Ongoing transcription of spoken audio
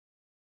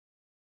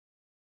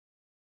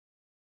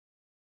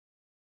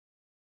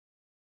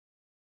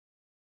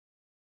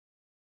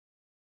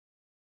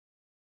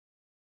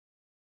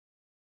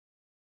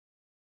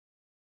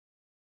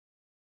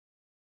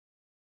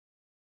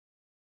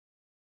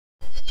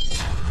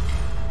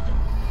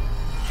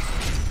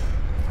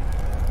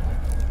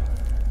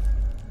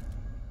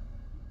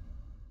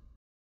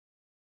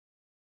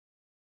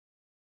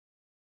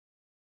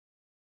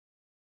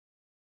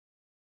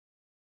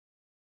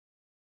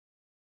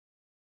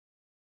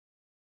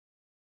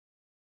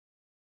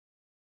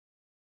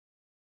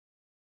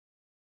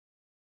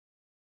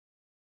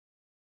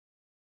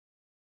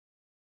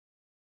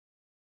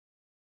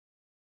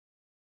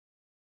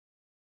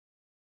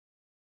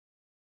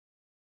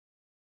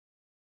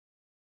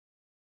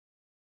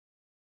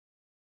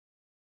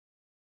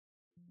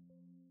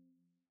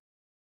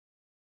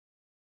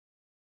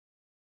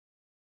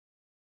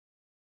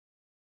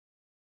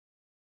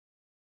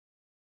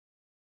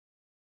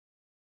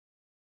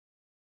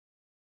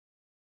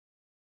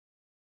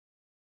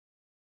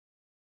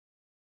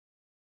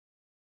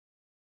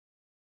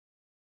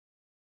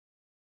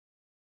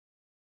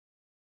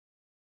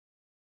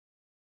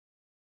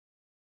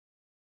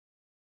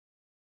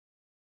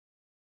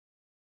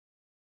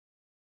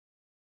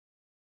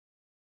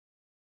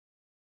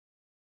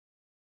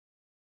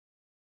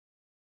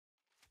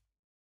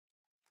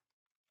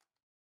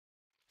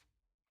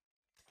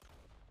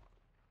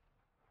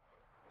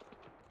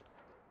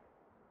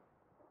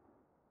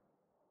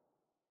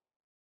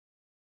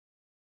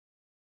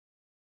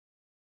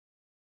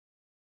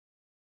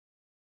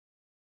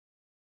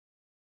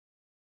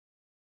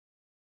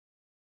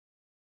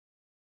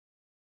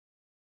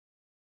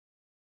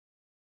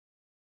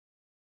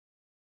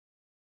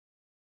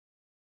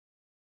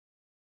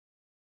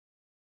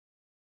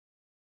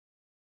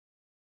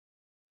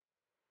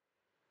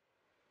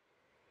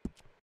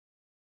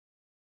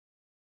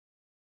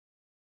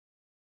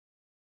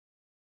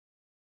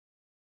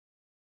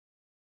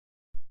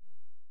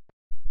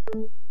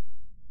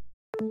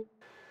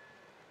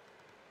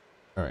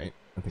All right,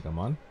 I think I'm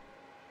on.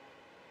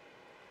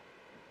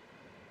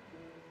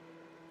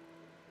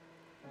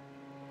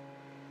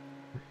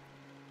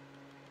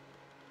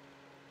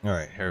 All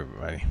right, here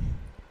everybody.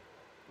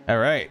 All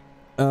right.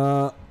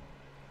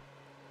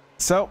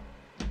 So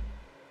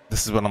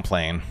this is what I'm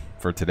playing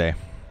for today.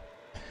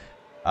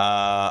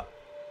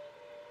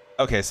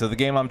 Okay, so the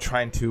game I'm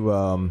trying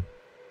to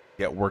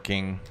get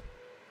working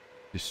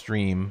to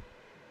stream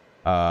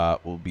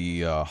will be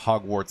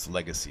Hogwarts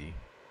Legacy.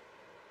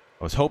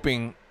 I was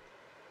hoping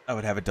I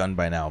would have it done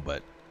by now,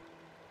 but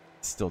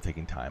it's still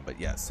taking time. But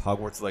yes,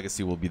 Hogwarts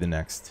Legacy will be the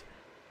next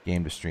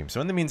game to stream.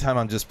 So in the meantime,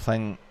 I'm just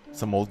playing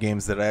some old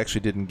games that I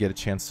actually didn't get a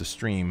chance to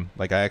stream.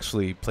 Like, I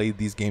actually played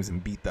these games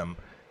and beat them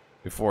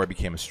before I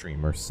became a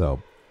streamer. So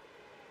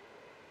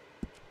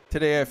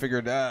today I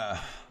figured,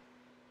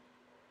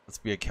 let's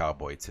be a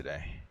cowboy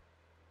today.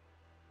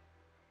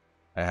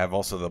 I have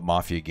also the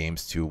Mafia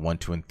games too, 1,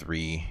 2, and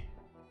 3.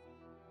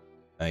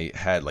 I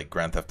had like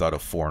Grand Theft Auto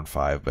 4 and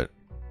 5, but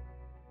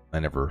I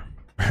never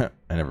I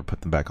never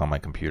put them back on my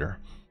computer.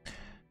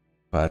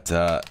 But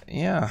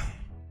yeah.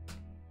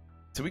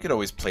 So we could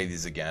always play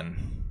these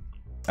again.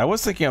 I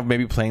was thinking of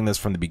maybe playing this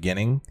from the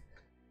beginning.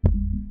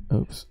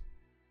 Oops.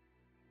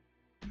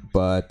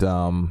 But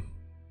I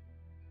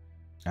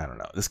don't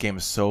know. This game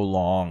is so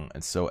long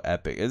and so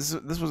epic.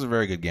 This was a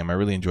very good game. I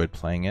really enjoyed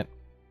playing it.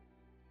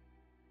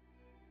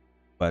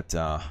 But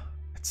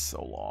it's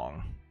so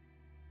long.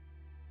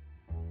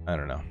 I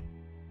don't know.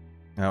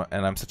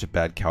 And I'm such a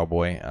bad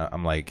cowboy.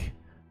 I'm like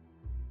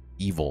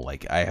evil.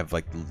 Like, I have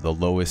like the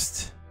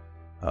lowest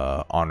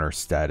honor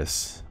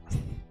status.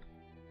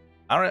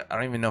 I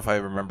don't even know if I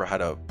remember how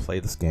to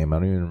play this game. I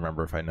don't even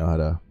remember if I know how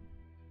to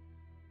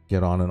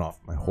get on and off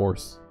my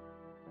horse.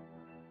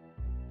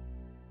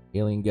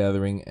 Alien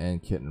Gathering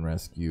and Kitten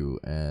Rescue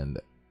and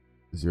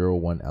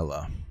 01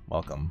 Ella.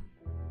 Welcome.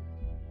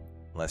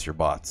 Unless you're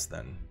bots,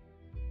 then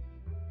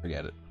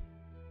forget it.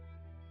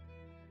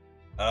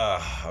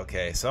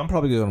 Okay, so I'm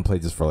probably gonna play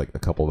just for like a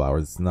couple of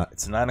hours.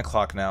 It's 9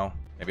 o'clock now.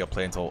 Maybe I'll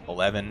play until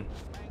 11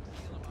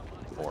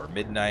 or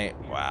midnight.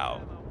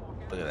 Wow,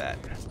 look at that.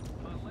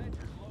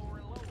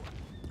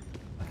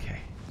 Okay,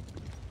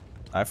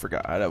 I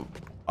forgot how to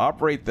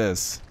operate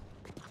this.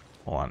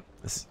 Hold on,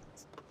 this.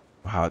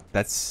 Wow,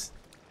 that's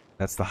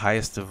the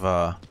highest of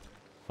the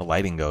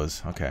lighting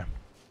goes. Okay.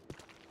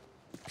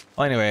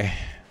 Well, anyway,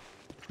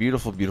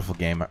 beautiful, beautiful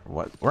game.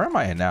 Where am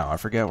I now? I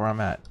forget where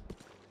I'm at.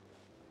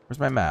 Where's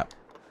my map?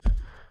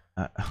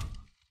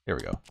 Here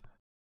we go.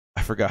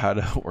 I forgot how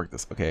to work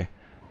this. Okay.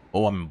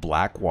 Oh, I'm in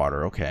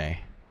Blackwater.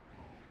 Okay.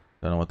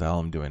 Don't know what the hell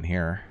I'm doing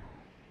here.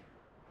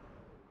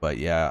 But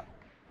yeah.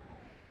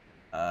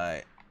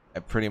 I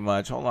pretty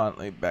much... Hold on. Let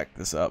me back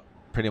this up.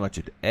 Pretty much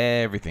did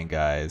everything,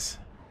 guys.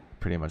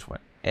 Pretty much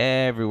went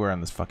everywhere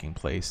in this fucking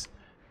place.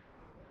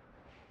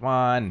 Come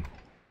on.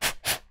 I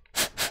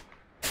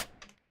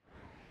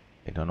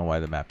don't know why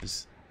the map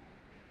is...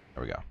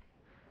 There we go.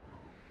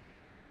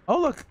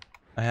 Oh, look.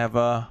 I have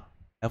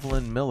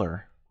Evelyn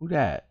Miller. Who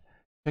dat?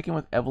 Check in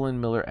with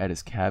Evelyn Miller at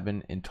his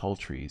cabin in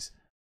Talltrees.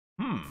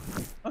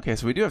 Okay,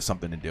 so we do have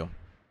something to do.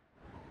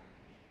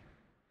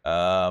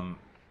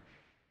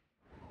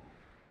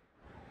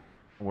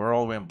 We're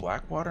all the way in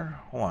Blackwater?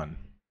 Hold on.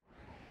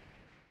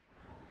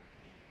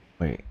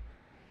 Wait.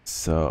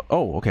 So,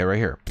 oh, okay, right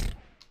here.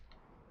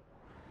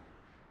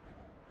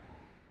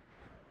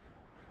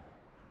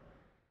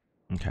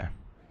 Okay.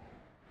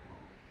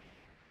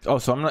 Oh,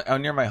 so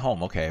I'm near my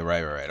home. Okay,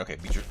 right. Okay,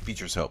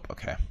 Beecher's Hope.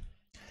 Okay.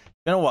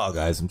 Been a while,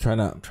 guys. I'm trying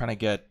to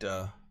get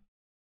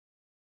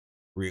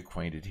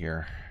reacquainted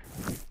here.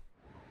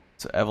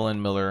 So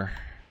Evelyn Miller.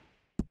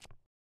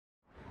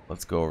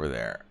 Let's go over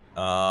there.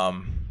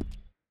 Oh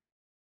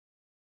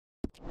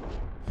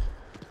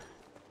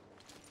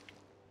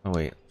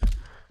wait.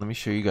 Let me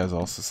show you guys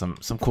also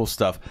some cool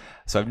stuff.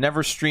 So I've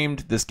never streamed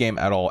this game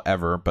at all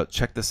ever, but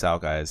check this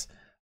out, guys.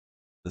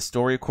 The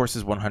story, of course,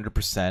 is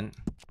 100%.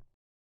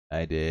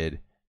 I did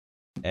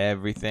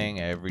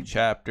everything, every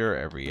chapter,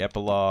 every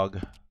epilogue.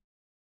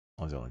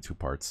 Well, there's only 2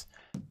 parts.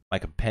 My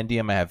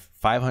compendium, I have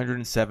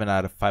 507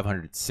 out of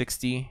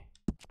 560.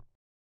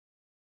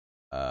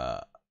 Look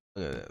at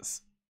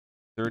this.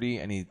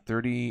 30. I need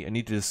 30. I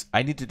need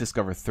to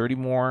discover 30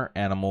 more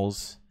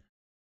animals,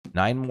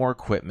 9 more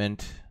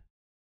equipment,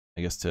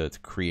 I guess, to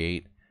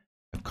create.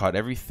 I've caught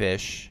every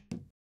fish.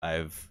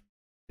 I've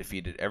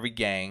defeated every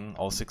gang,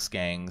 all 6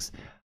 gangs.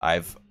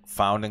 I've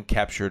found and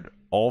captured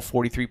all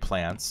 43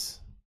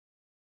 plants.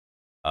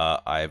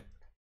 I've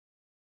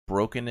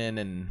broken in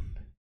and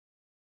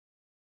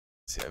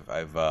see,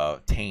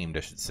 I've tamed,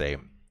 I should say,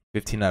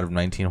 15 out of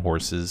 19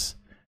 horses.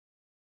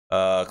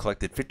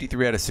 Collected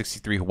 53 out of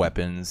 63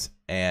 weapons,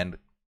 and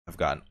I've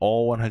gotten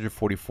all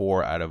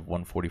 144 out of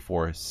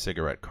 144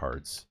 cigarette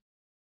cards.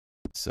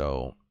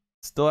 So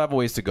still have a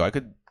ways to go. I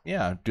could,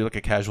 yeah, do like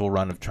a casual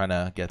run of trying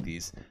to get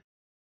these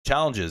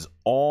challenges.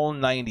 All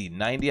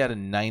 90 out of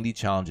 90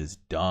 challenges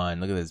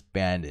done. Look at this: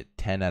 Bandit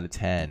 10 out of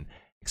 10,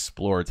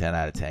 Explorer 10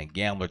 out of 10,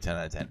 Gambler 10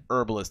 out of 10,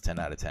 Herbalist 10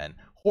 out of 10,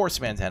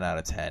 Horseman 10 out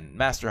of 10,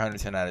 Master Hunter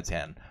 10 out of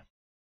 10,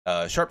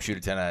 Sharpshooter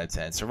 10 out of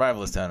 10,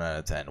 Survivalist 10 out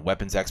of 10,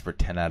 Weapons Expert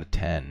 10 out of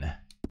 10.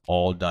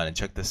 All done. And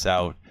check this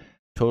out.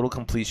 Total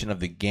completion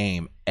of the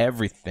game,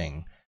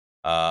 everything,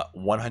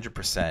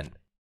 100%.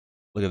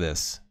 Look at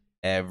this.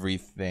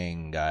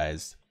 Everything,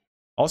 guys.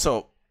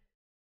 Also,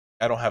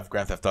 I don't have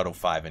Grand Theft Auto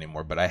 5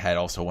 anymore, but I had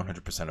also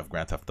 100% of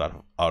Grand Theft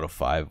Auto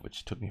 5,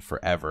 which took me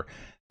forever.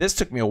 This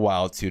took me a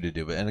while, too, to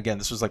do. And again,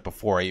 this was like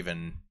before I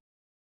even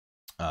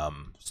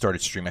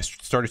started streaming. I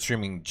started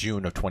streaming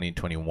June of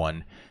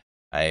 2021.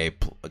 I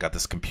got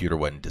this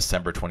computer in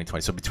December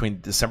 2020. So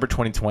between December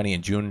 2020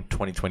 and June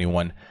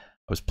 2021, I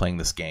was playing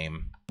this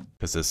game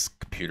because this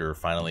computer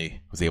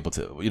finally was able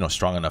to, you know,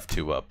 strong enough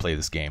to play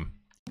this game.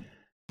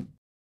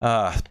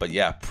 But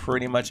yeah,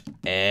 pretty much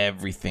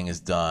everything is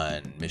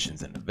done.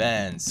 Missions and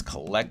events,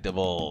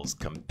 collectibles,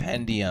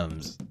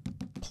 compendiums,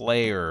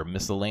 player,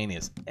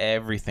 miscellaneous,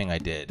 everything I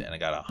did. And I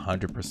got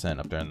 100%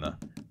 up there in the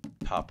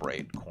top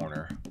right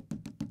corner.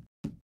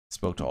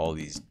 Spoke to all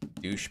these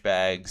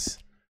douchebags,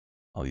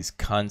 all these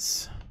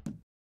cunts,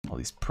 all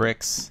these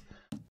pricks,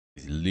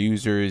 these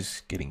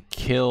losers getting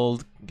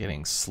killed,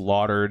 getting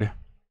slaughtered.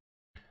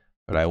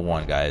 But I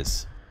won,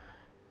 guys.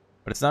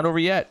 But it's not over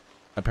yet.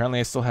 Apparently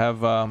I still have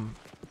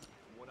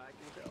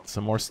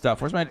some more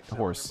stuff. Where's my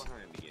horse?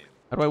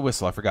 How do I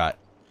whistle? I forgot.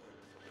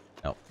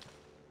 No.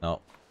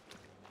 No.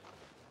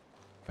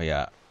 But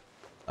yeah.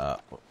 I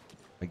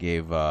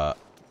gave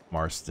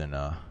Marston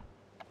oh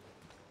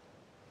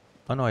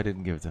no, I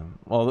didn't give it to him.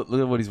 Well,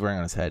 look at what he's wearing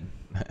on his head.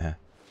 I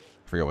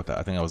forget what that.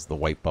 I think that was the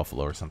white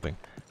buffalo or something.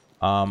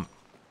 How's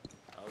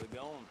it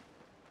going?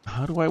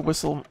 How do I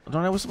whistle?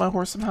 Don't I whistle my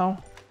horse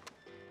somehow?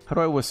 How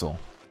do I whistle?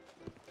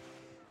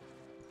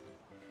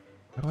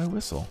 How do I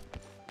whistle?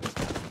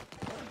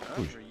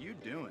 What are you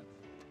doing?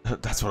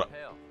 That's what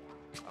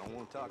I don't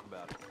want to talk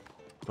about it.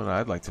 what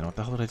I'd like to know. What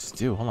the hell did I just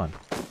do? Hold on.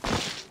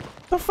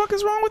 What the fuck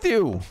is wrong with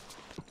you?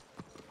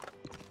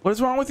 What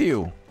is wrong with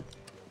you?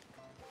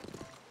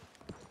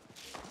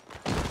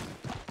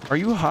 Are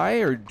you high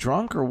or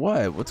drunk or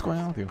what? What's going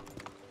on with you?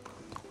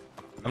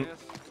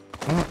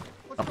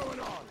 What's going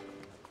on?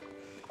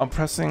 I'm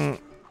pressing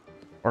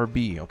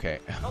RB. Okay.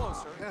 Hello,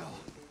 sir. Hell.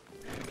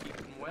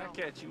 Whack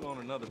at you on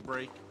another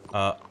break.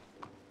 Yeah,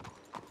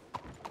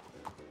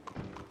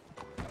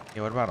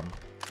 what about him?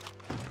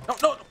 No,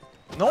 no,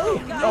 no,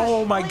 no!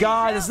 Oh my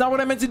God! That's not what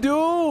I meant to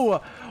do.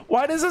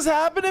 Why does this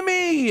happen to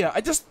me?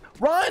 I just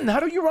run. How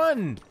do you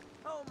run?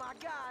 Oh my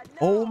God!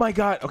 No. Oh my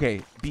God.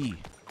 Okay, B.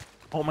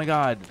 Oh my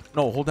God.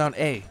 No, hold down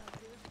A.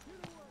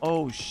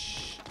 Oh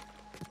shh.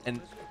 And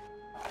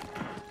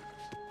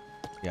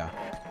yeah.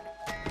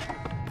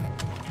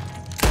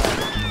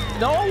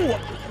 No.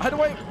 How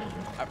do I?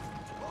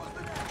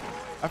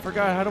 I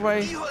forgot. How do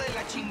I?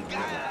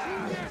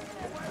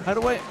 How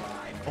do I?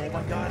 Oh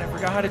my God, I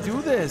forgot how to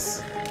do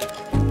this.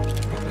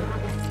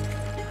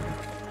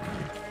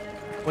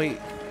 Wait.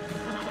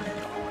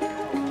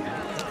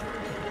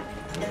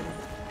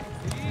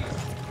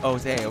 Oh,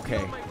 it's A,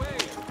 okay.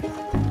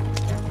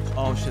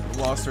 Oh shit, the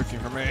law's searching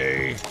for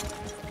me.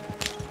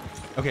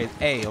 Okay,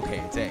 it's A, okay,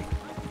 it's A.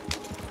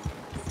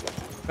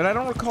 But I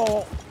don't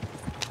recall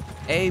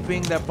A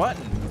being that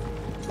button.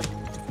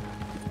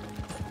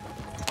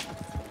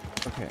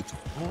 Okay,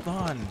 hold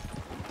on.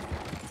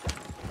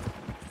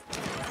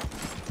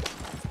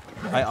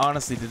 I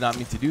honestly did not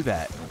mean to do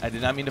that. I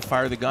did not mean to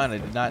fire the gun. I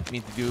did not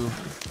mean to do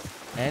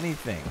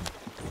anything.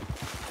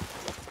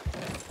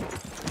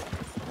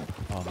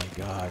 Oh my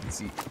God.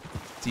 See,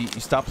 you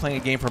stop playing a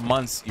game for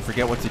months, you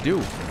forget what to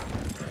do.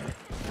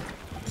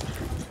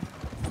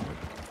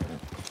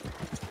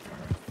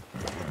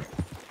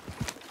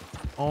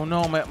 Oh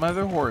no, my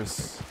other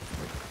horse.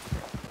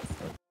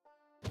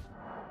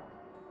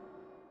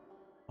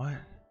 What?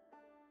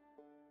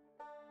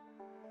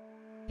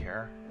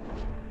 Care?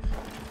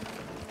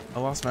 I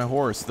lost my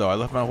horse, though. I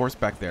left my horse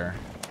back there.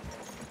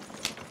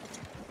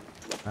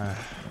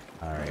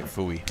 Alright,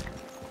 phooey.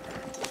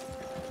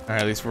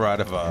 Alright, at least we're out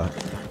of,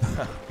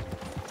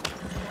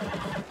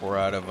 we're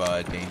out of,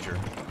 danger.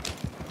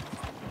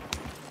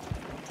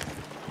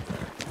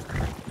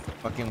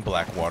 Fucking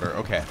Blackwater.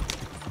 Okay.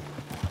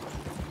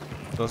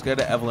 So let's go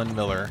to Evelyn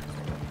Miller.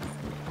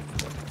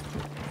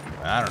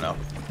 I don't know.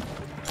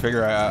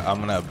 Figure I'm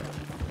gonna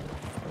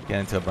get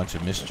into a bunch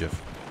of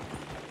mischief.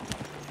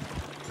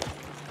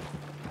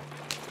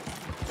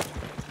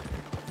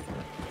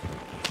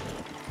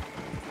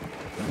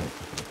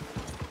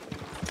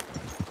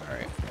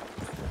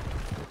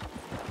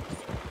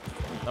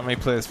 I may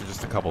play this for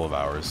just a couple of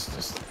hours,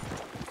 just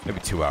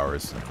maybe 2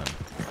 hours. And then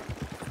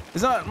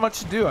there's not much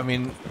to do. I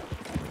mean,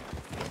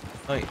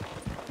 like,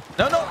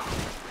 no, not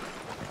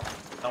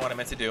what I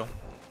meant to do.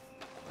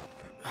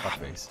 Fuck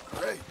face.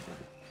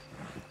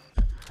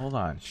 Hold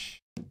on. Shh.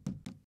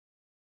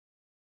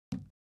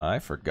 I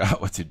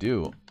forgot what to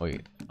do.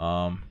 Wait.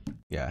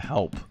 Yeah,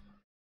 help.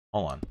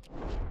 Hold on.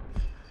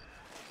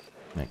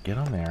 Yeah, get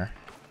on there.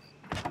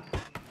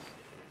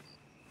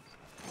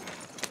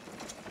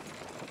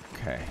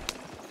 Okay.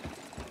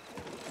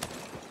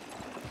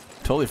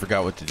 totally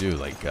forgot what to do,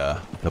 like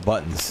the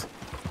buttons.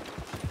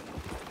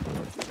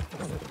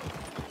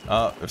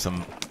 Oh, there's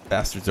some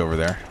bastards over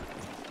there.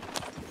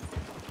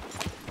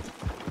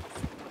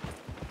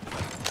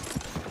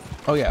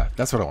 Oh yeah,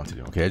 that's what I want to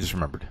do. Okay, I just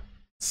remembered.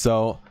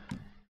 So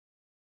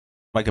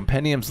my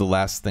compendium's the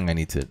last thing I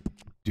need to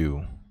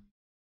do.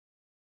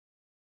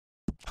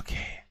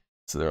 Okay,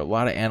 so there are a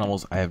lot of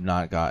animals I have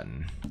not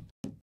gotten.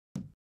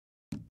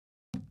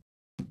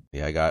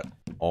 Yeah, I got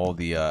all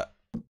the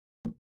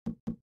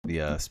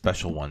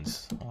special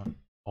ones on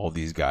all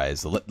these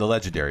guys. The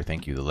legendary,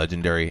 thank you. The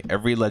legendary,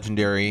 every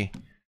legendary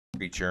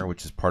creature,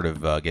 which is part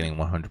of getting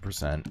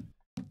 100%.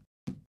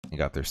 You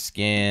got their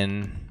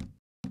skin.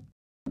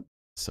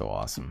 So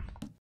awesome.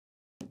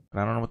 But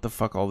I don't know what the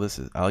fuck all this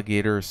is.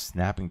 Alligator,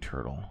 snapping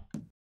turtle.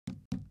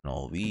 And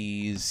all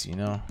these, you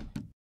know.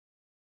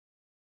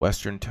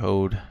 Western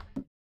toad.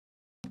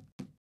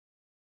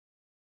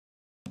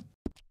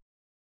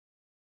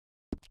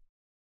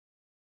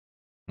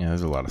 Yeah,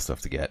 there's a lot of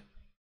stuff to get.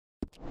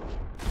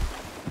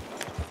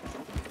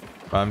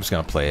 But I'm just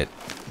gonna play it.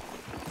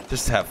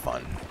 Just to have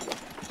fun.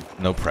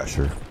 No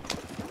pressure.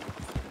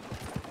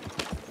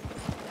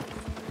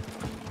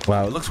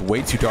 Wow, it looks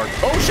way too dark.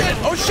 Oh shit!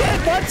 Oh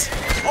shit! What?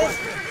 Oh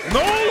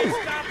no!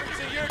 Stop it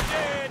till you're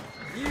dead,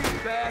 you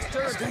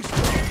bastard!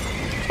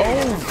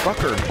 Oh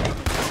fucker!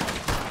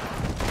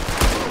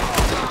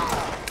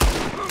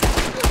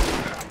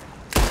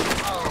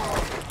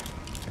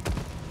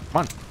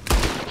 Come on!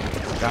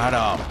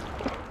 Got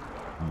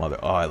him! Mother!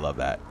 Oh, I love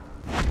that.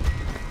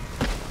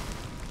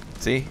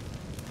 See?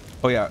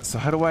 Oh yeah. So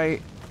how do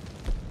I?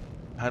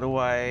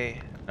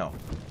 No.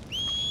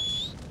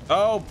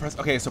 Oh, press.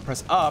 Okay, so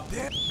press up.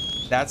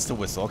 That's the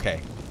whistle. Okay.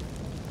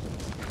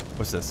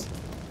 What's this?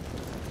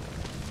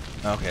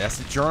 Okay, that's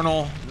the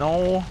journal.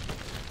 No.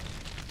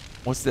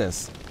 What's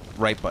this?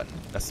 Right button.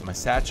 That's my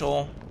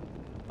satchel.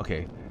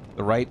 Okay,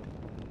 the right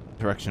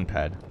direction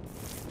pad.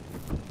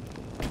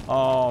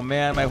 Oh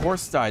man, my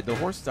horse died. The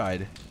horse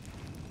died.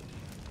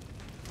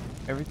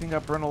 Everything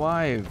got burned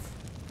alive.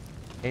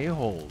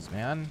 A-holes,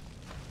 man.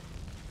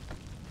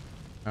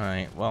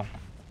 Alright, well,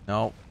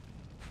 no.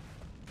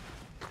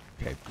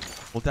 Okay,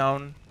 hold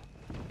down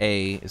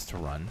A is to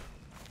run.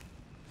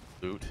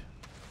 Loot.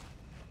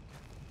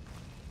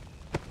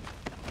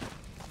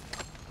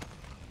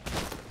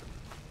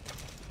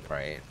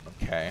 Right,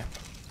 okay.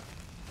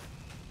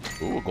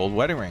 Ooh, a gold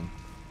wedding ring.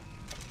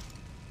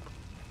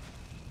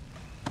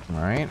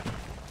 Alright.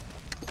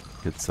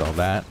 Could sell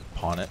that,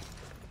 pawn it.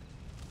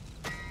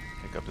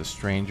 Pick up the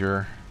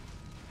stranger.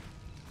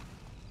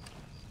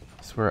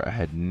 I swear I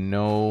had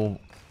no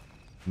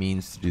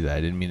means to do that. I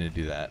didn't mean to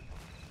do that.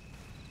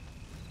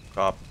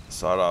 Chop,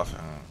 sawed off,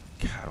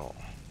 cattle.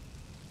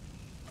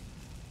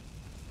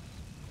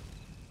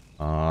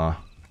 No,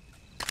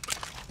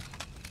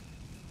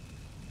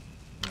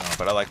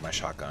 but I like my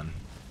shotgun.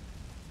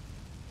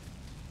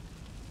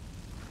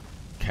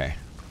 Okay.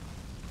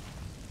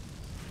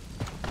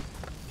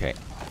 Okay.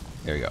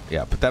 There you go.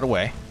 Yeah, put that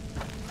away.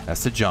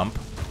 That's the jump.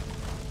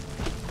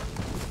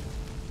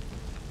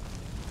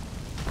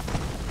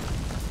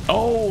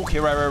 Oh, okay,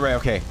 right,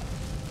 okay.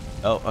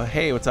 Oh,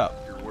 hey, what's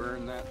up? You're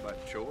wearing that by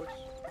choice?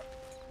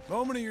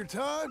 Moment of your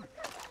time?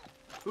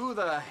 Who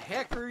the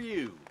heck are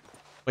you?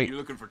 Wait. You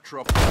looking for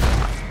trouble?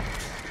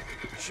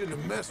 You shouldn't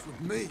have messed with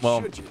me,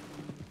 Well, should you?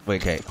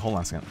 wait, okay, hold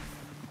on a second.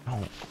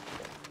 No.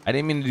 I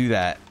didn't mean to do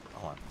that.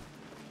 Hold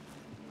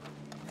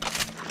on.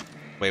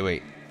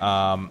 Wait.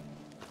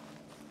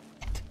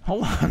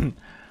 Hold on.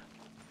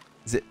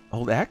 Is it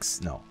hold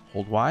X? No.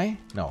 Hold Y?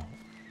 No.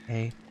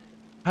 A.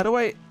 How do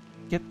I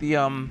get the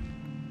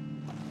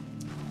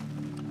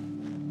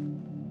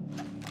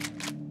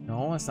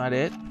No, that's not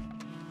it.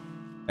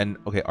 And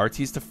okay,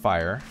 RT's to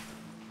fire.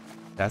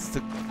 That's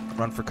to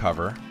run for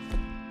cover.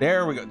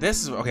 There we go.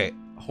 This is okay.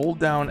 Hold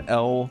down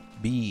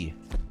LB.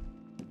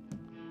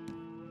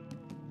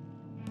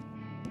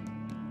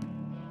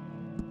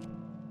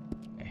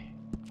 Okay.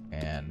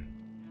 And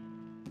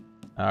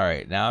all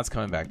right, now it's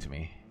coming back to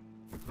me.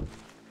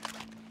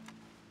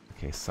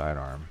 Okay,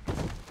 sidearm.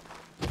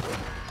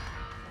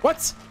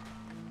 What?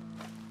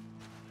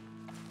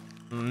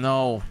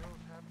 No.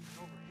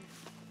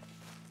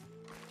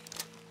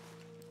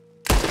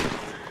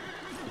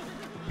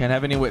 Can't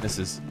have any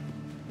witnesses.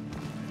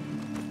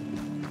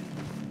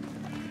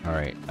 All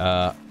right.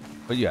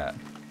 What you at?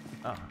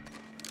 Oh.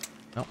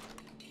 Nope.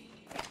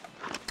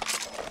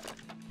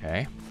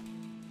 Okay.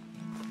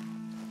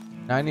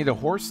 Now I need a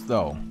horse,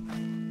 though.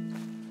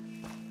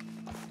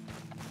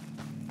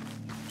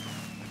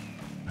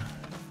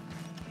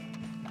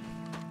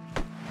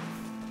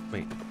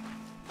 Wait.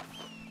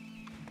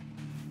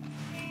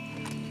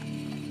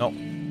 Nope.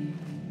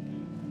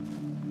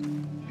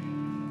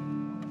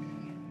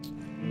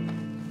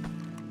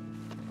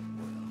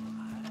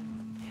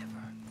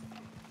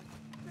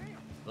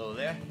 Hello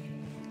there.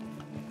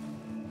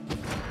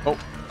 Oh.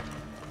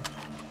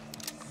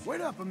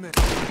 Wait up a minute.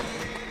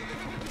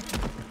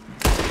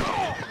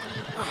 Oh,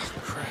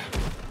 crap.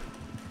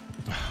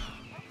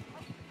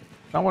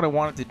 Not what I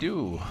wanted to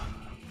do.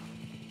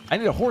 I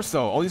need a horse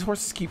though. All these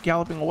horses keep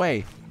galloping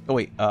away. Oh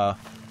wait, no.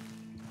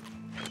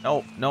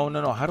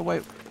 How do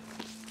I?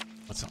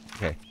 What's up?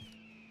 Okay.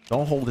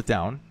 Don't hold it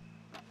down.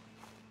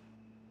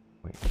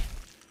 Wait.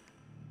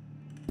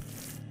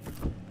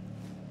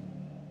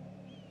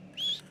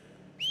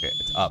 Okay,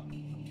 it's up.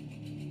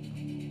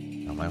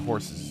 Now my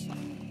horse is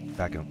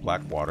back in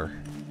black water.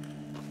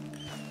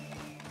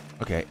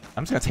 Okay,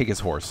 I'm just gonna take his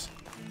horse.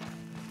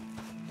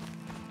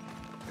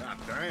 God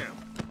damn.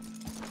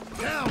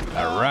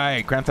 All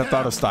right, Grand Theft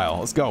Auto style.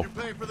 Let's go. You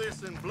pay for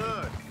this in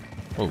blood.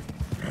 Oh.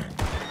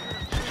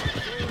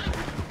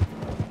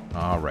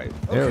 All right,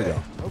 there we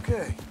go.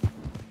 Okay.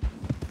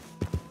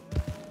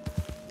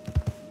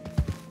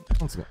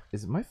 Once again,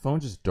 is my phone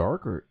just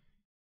dark, or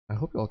I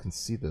hope y'all can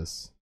see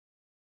this.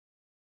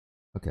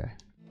 Okay.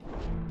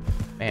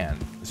 Man,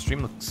 the stream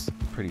looks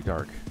pretty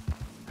dark.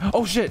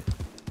 Oh shit!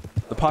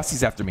 The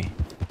posse's after me.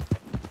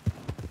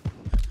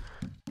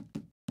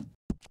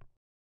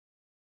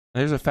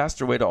 There's a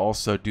faster way to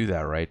also do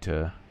that, right?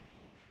 To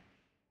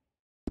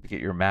get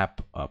your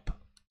map up.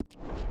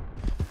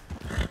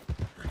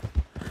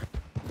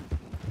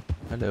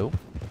 Hello.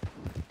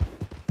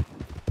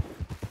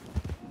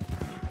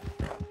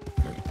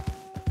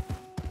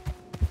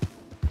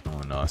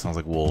 Oh no, it sounds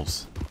like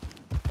wolves.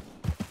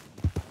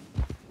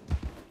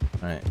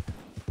 Alright.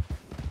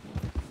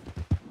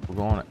 We're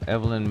going to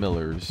Evelyn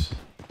Miller's.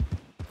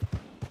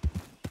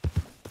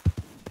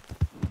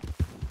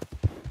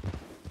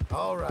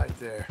 All right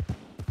there.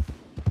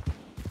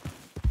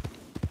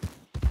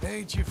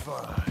 Ain't you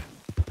fine?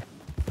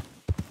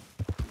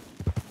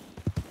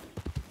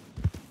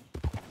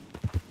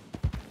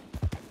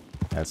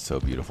 That's so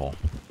beautiful.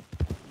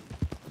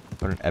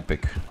 What an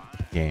epic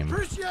game.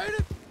 Appreciate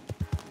it.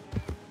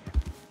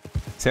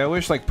 See, I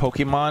wish like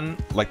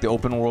Pokemon, like the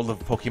open world of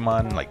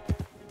Pokemon, like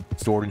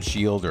Sword and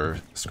Shield or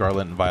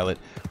Scarlet and Violet,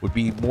 would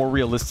be more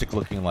realistic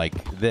looking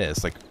like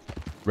this, like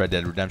Red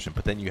Dead Redemption.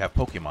 But then you have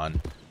Pokemon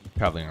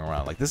traveling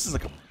around. Like this is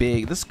like a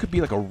big, this could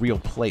be like a real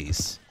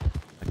place.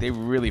 Like they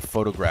really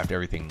photographed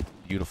everything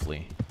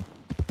beautifully.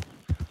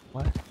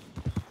 What?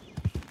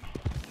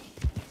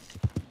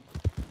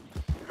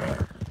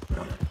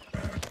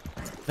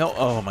 No,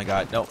 oh my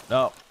god, no,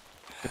 no.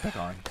 Get back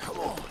on. Come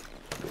on. Hold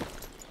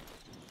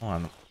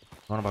on. I'm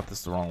going about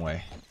this the wrong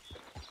way.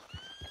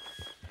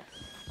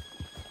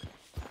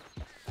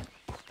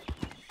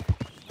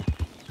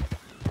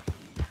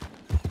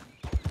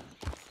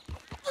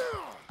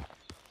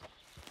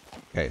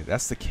 Okay,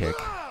 that's the kick.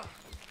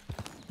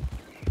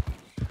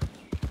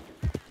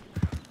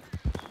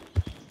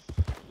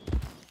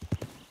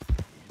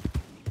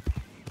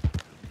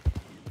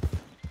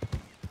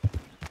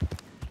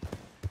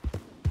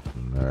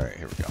 Alright,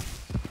 here we go.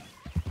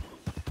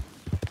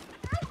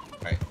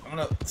 Alright, I'm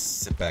gonna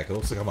sit back. It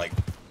looks like I'm like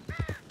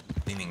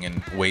leaning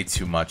in way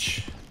too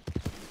much.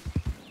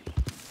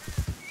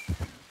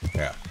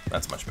 Yeah,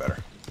 that's much better.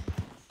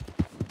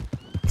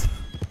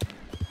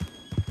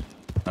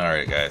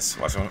 Alright guys,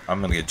 watch,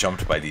 I'm gonna get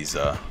jumped by these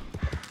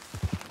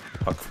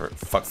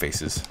fuck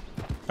faces.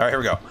 Alright, here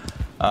we go.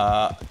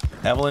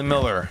 Evelyn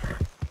Miller.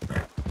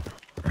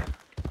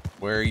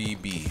 Where ye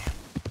be?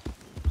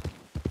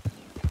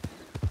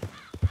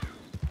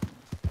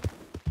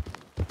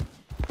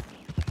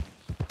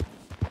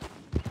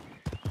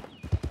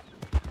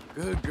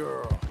 Good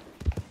girl.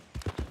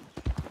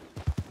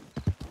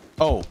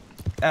 Oh,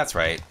 that's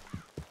right.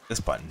 This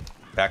button.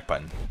 Back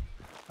button.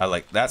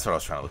 That's what I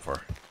was trying to look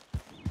for.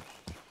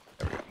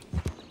 There we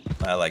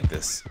go. I like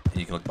this.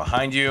 You can look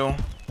behind you.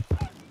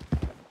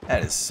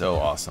 That is so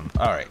awesome.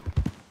 Alright.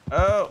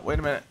 Oh, wait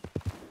a minute.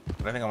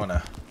 But I think I'm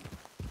gonna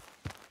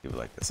do it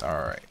like this.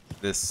 Alright.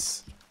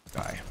 This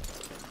guy.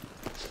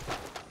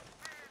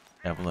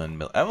 Evelyn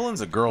Miller.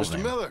 Evelyn's a girl's Mr.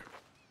 name. Miller.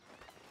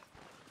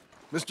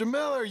 Mr.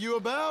 Miller, you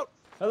about?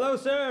 Hello,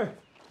 sir.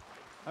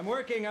 I'm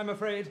working, I'm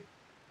afraid.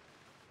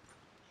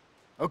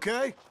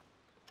 Okay.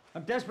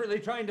 I'm desperately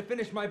trying to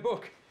finish my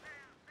book.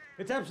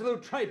 It's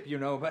absolute tripe, you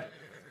know, but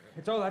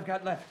it's all I've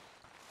got left.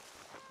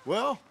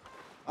 Well,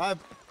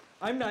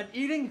 I'm not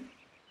eating,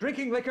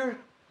 drinking liquor,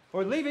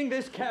 or leaving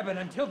this cabin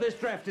until this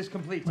draft is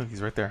complete. Look,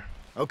 he's right there.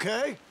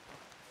 Okay.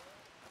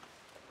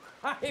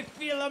 I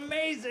feel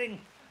amazing!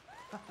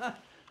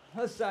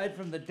 Aside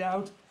from the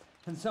doubt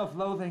and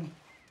self-loathing,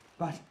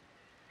 but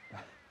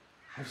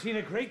I've seen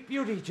a great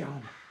beauty,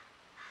 John.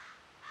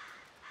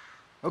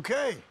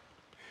 Okay.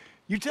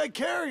 You take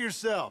care of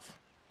yourself.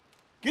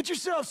 Get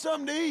yourself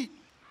something to eat.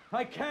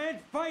 I can't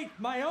fight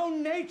my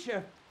own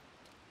nature.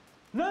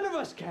 None of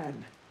us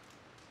can.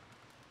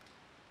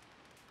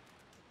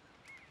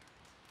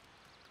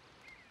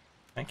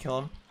 Can I kill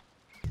him?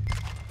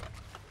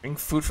 Bring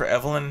food for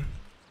Evelyn?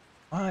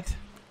 What?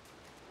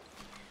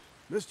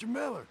 Mr.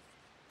 Miller,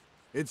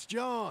 it's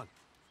John.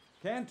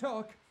 Can't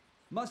talk.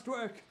 Must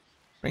work.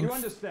 Bring You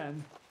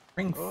understand?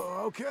 Bring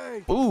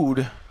Okay.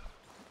 food?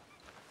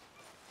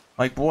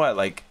 Like what?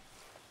 Like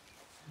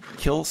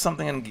kill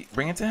something and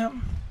bring it to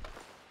him?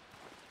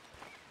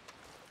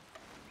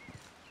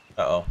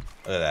 Uh-oh.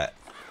 Look at that.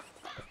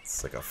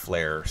 It's like a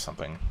flare or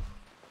something.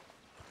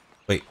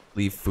 Wait,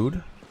 leave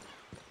food?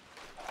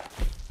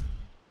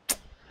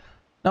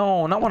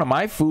 No, not one of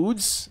my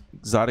foods.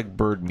 Exotic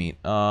bird meat.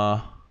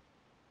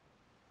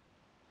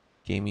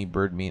 Gamey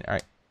bird meat. All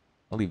right,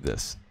 I'll leave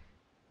this.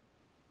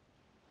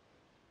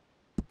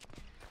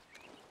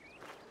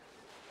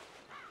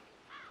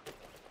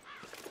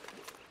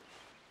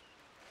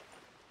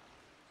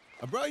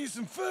 I brought you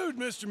some food,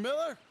 Mr.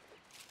 Miller.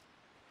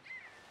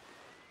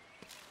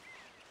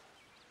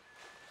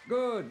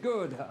 Good,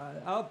 good.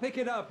 I'll pick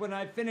it up when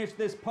I finish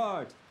this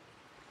part.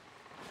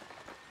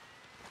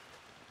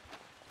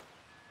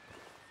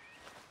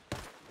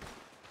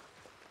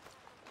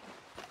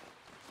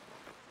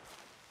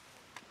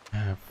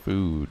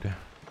 Food.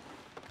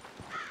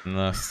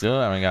 No,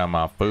 still haven't got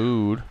my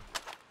food.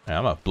 Yeah,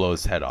 I'm gonna blow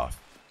his head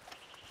off.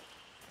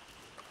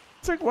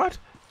 It's like, what?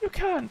 You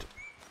can't.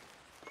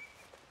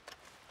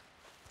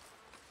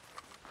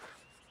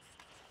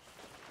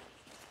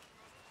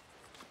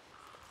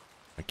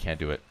 I can't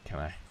do it, can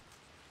I?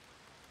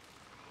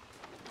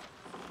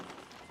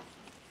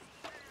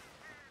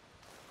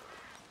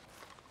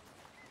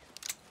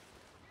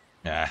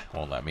 Nah,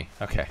 won't let me.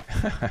 Okay.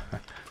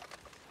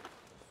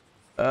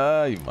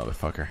 You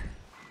motherfucker.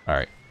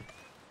 Alright.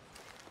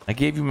 I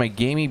gave you my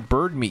gamey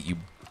bird meat, you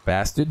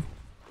bastard.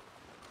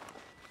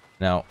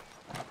 Now,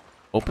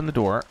 open the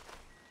door.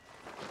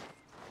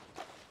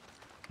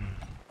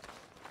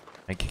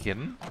 And kick it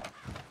in.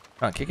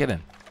 Come on, kick it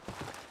in.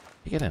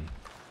 Kick it in.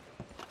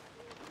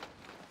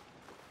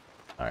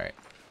 Alright.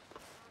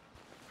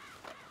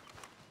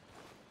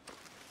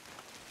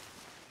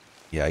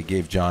 Yeah, I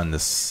gave John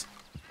this.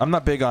 I'm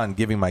not big on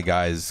giving my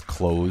guys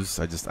clothes.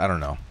 I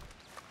don't know.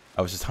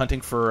 I was just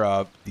hunting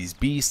for these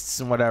beasts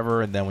and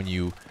whatever, and then when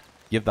you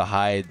give the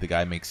hide, the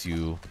guy makes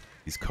you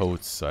these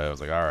coats. So I was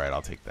like, all right,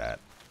 I'll take that.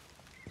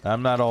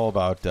 I'm not all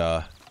about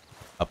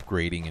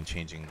upgrading and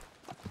changing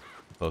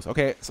clothes.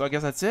 Okay, so I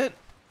guess that's it.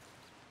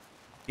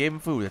 Gave him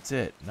food. That's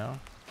it. No. All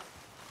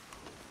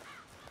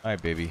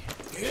right, baby.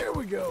 Here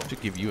we go. I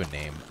should give you a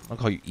name. I'll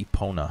call you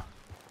Epona. All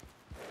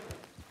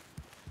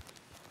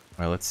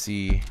right, let's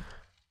see.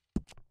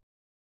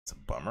 It's a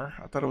bummer.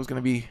 I thought it was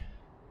gonna be.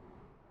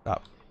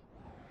 Stop.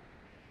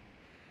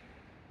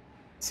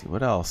 Let's see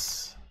what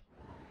else.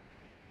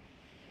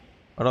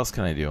 What else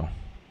can I do?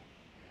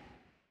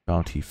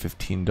 Bounty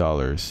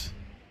 $15.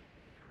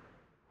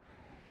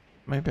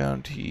 My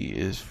bounty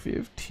is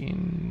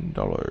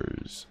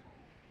 $15.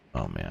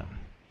 Oh man.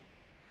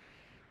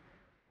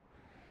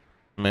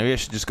 Maybe I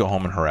should just go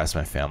home and harass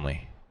my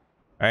family.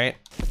 Alright?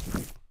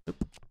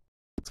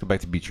 Let's go back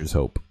to Beecher's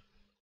Hope.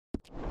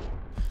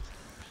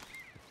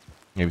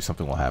 Maybe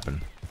something will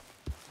happen.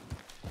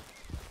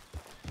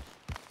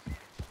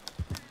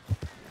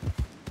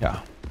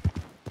 Yeah.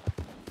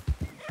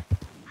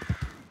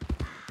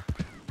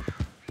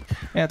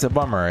 Yeah, it's a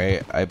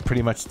bummer. I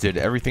pretty much did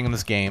everything in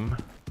this game.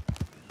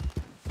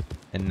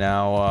 And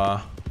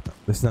now,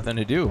 there's nothing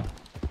to do.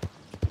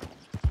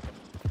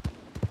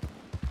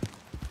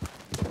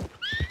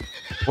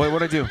 Wait,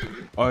 what'd I do?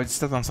 Oh, I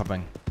stepped on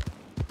something.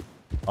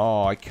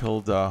 Oh, I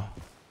killed, wait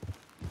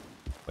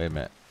a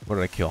minute. What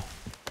did I kill?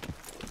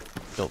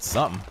 Killed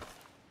something.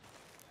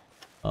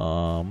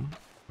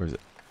 Where is it?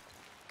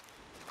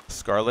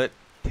 Scarlet,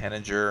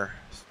 Tanager,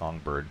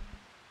 Songbird.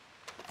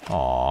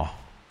 Aw.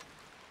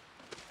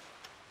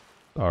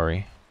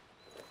 Sorry.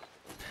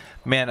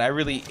 Man, I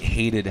really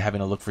hated having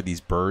to look for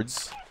these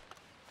birds.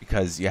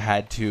 Because you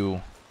had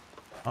to...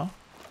 Huh?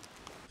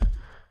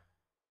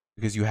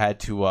 Because you had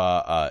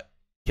to,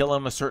 kill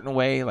them a certain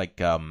way. Like,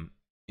 you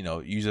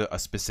know, use a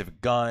specific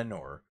gun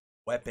or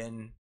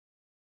weapon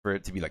for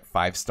it to be like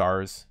 5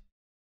 stars.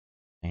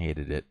 I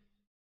hated it.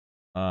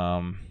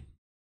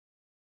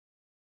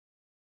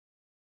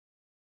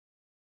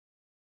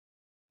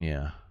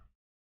 Yeah.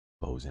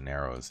 Bows and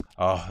arrows.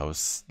 Oh,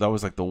 that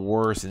was like the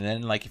worst. And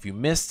then like if you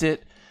missed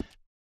it,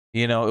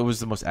 you know, it was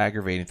the most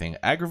aggravating thing.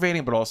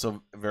 Aggravating, but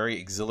also very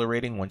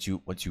exhilarating once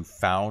you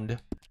found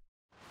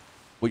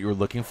what you were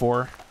looking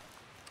for.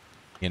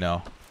 You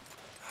know.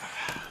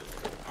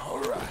 All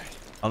right.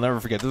 I'll never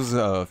forget. This was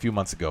a few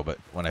months ago, but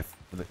when I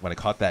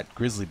caught that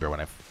grizzly bear,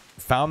 when I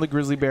found the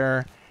grizzly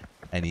bear,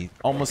 and he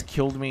almost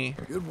killed me.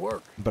 Good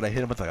work. But I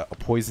hit him with like a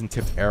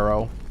poison-tipped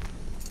arrow.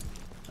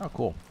 Oh,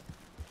 cool.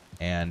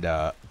 And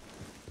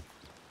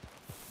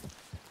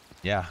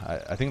yeah,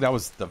 I think that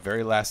was the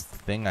very last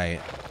thing I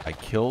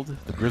killed,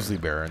 the grizzly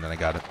bear, and then I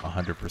got it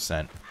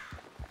 100%.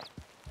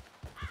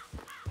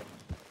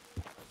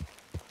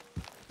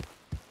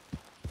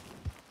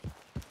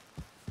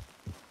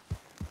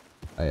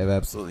 I have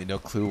absolutely no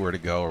clue where to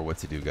go or what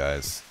to do,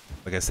 guys.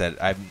 Like I said,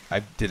 I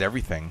did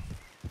everything.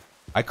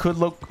 I could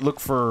look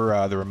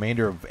for the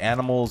remainder of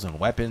animals and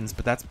weapons,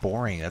 but that's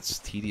boring. That's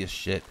just tedious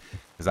shit.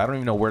 Because I don't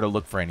even know where to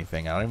look for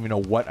anything. I don't even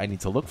know what I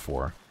need to look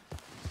for.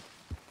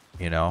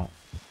 You know?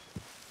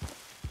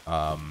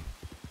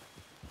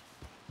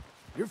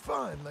 You're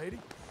fine, lady.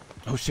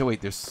 Oh shit,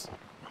 wait, there's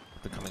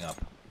something coming up.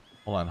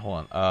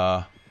 Hold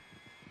on.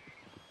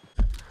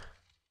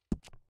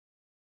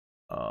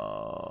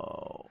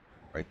 Oh,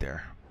 right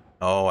there.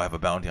 Oh, I have a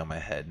bounty on my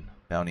head.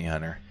 Bounty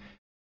hunter.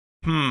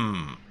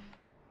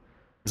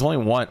 There's only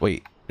one.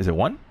 Wait, is it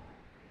one?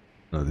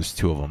 No, there's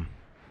two of them.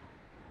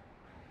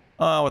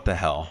 Oh, what the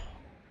hell?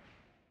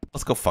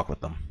 Let's go fuck with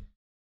them.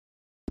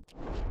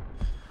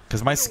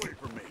 Cause my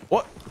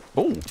what?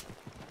 Oh.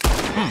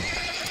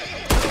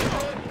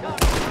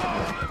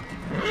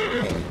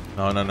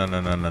 No, no, no,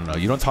 no, no, no, no.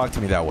 You don't talk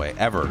to me that way,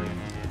 ever.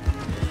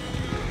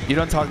 You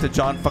don't talk to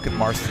John fucking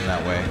Marston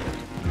that way.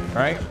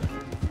 Alright?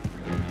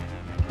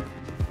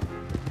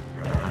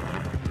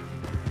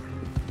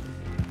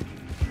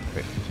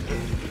 Wait.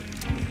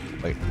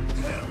 Wait.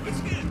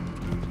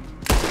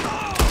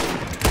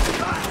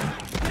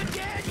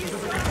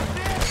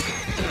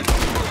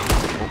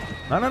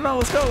 No, no, no,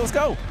 let's go, let's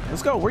go.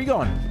 Let's go. Where are you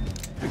going?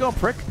 Where you going,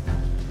 prick?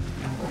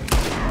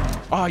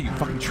 Oh, you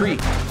fucking tree.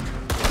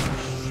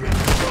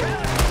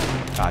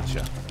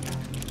 Gotcha.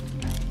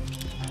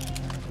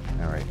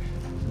 Alright.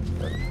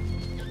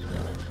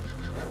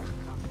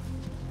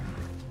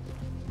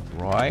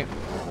 Right.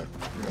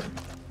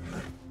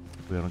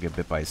 We don't get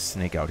bit by a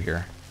snake out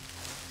here.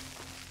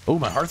 Oh,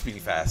 my heart's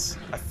beating fast.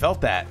 I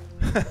felt that.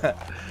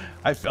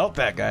 I felt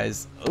that,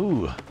 guys.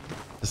 Ooh.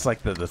 Just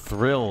like the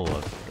thrill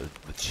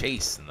of the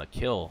chase and the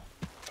kill.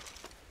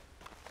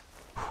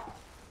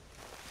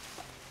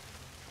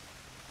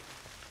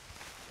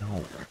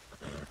 No.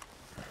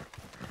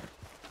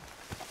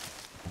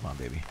 Come on,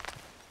 baby.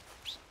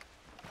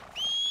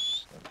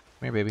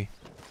 Come here, baby.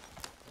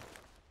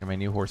 You're my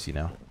new horsey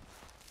now.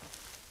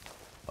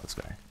 Oh, this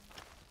guy.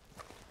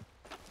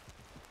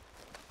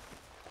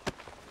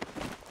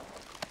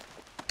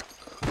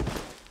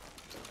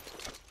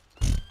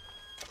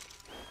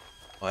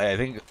 Well, hey, I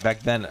think back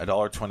then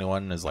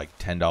 $1.21 is like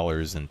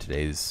 $10 in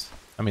today's.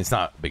 I mean, it's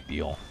not a big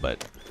deal,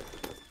 but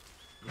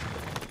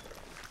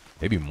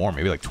maybe more,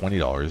 maybe like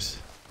 $20.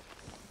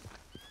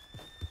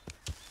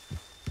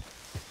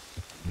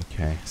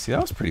 Okay, see, that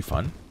was pretty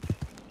fun.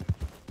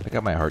 I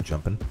got my heart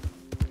jumping.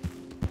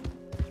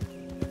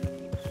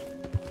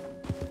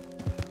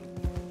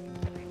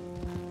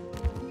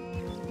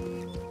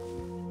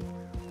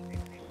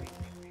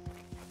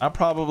 I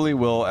probably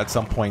will at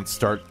some point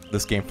start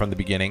this game from the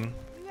beginning.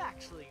 You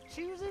actually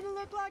choosing to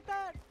look like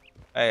that?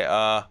 Hey,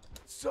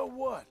 So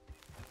what?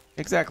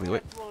 exactly.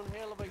 Wait. That's one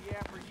hell of a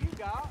yapper you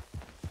got.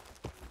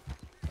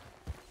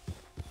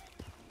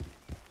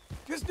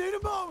 Just need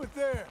a moment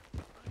there.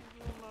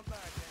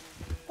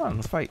 Come on,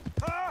 let's fight.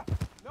 Ah,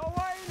 no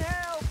way in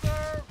hell,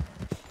 sir.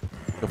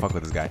 Go fuck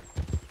with this guy.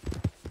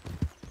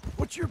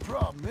 What's your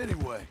problem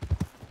anyway?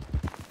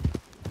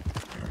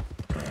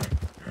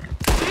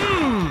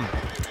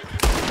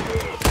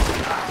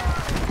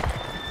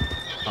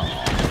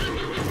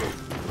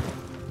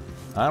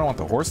 I don't want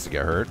the horse to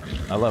get hurt.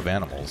 I love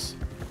animals.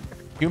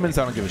 Humans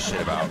I don't give a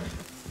shit about.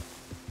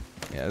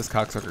 Yeah, this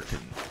cocksucker can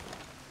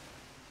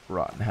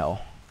rot in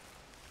hell.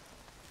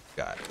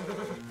 God.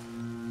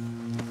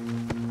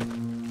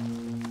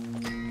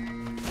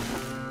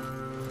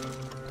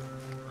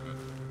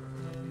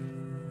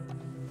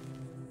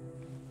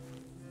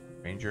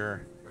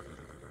 Ranger.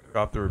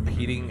 Drop the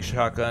repeating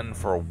shotgun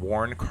for a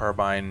worn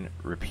carbine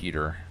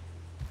repeater.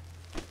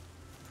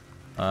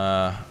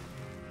 Are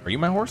you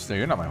my horse? No,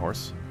 you're not my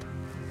horse.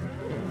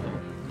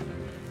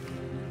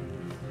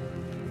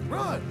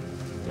 Run!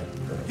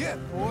 Get,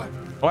 boy!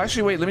 Oh,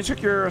 actually, wait. Let me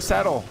check your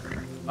saddle.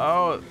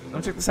 Oh, let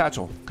me check the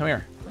satchel. Come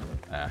here.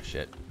 Ah,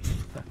 shit.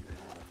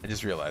 I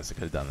just realized I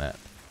could have done that.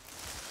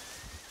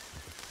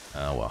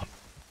 Oh, well.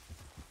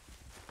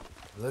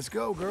 Let's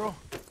go, girl.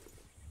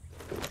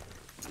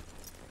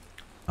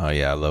 Oh,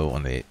 yeah. I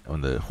love it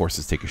when the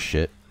horses take a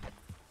shit.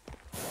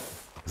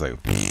 It's like...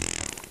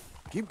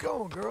 Keep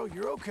going, girl.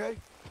 You're okay.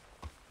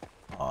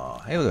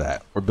 Oh, hey, look at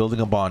that. We're building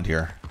a bond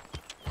here.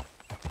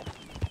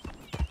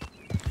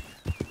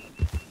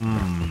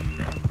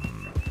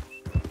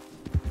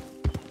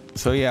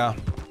 So yeah,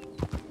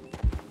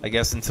 I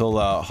guess until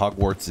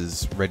Hogwarts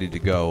is ready to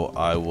go,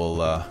 I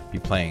will be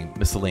playing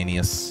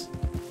miscellaneous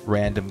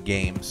random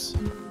games.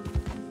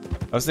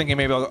 I was thinking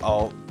maybe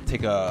I'll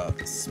take a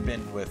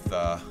spin with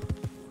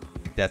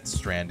Death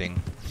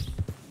Stranding.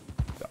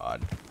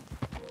 God,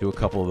 do a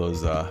couple of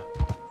those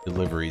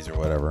deliveries or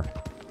whatever.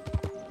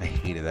 I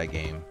hated that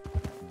game.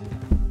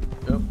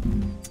 Oh,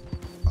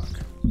 fuck.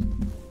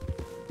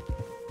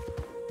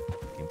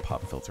 Fucking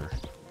pop filter.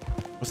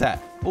 What's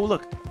that? Oh,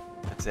 look.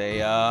 It's a,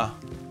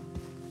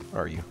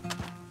 where are you?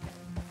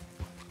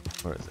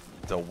 What is it?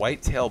 It's a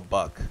white-tailed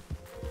buck.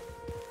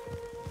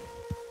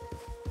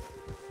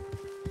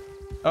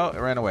 Oh, it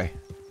ran away.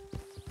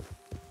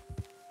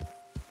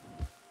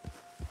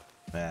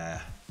 Nah,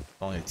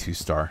 only a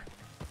 2-star.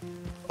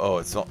 Oh,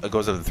 it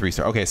goes up to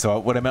 3-star. Okay, so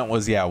what I meant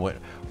was, yeah,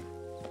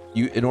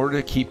 in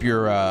order to keep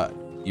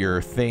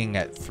your thing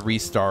at 3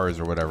 stars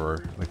or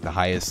whatever, like the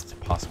highest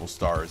possible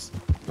stars,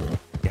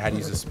 you had to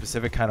use a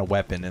specific kind of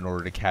weapon in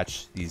order to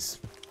catch these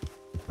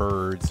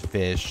birds,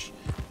 fish,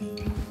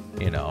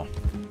 you know,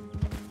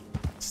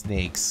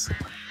 snakes.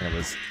 And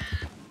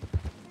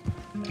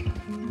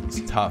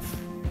it's tough.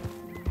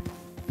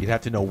 You'd have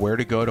to know where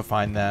to go to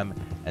find them,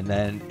 and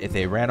then if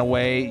they ran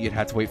away, you'd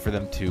have to wait for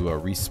them to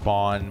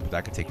respawn.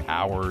 That could take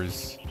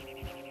hours.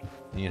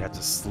 And you'd have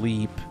to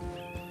sleep,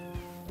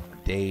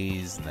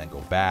 days and then go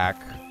back.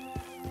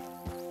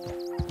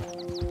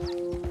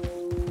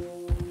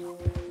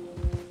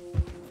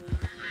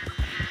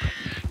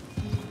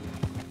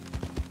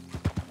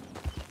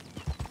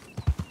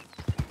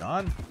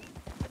 Gone.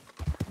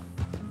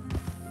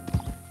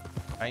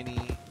 Tiny.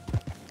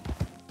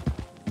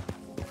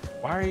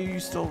 Why are you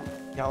still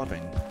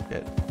galloping?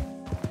 Shit.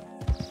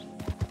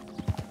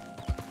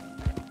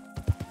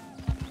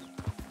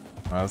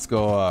 Alright, let's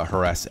go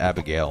harass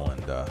Abigail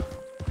and the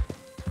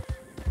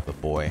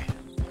boy.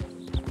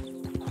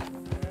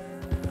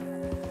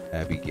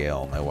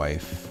 Abigail, my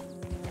wife.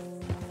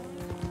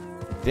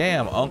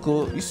 Damn,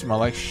 Uncle, you smell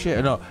like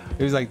shit. No,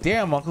 he was like,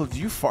 damn, Uncle, did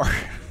you fart?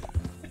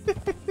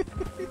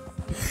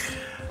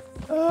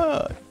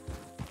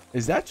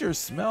 Is that your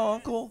smell,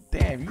 Uncle?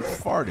 Damn, you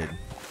farted.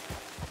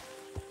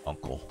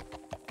 Uncle.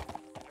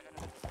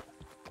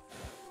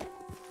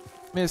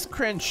 Miss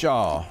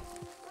Crenshaw,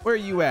 where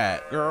you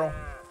at, girl?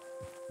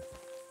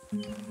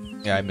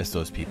 Yeah, I miss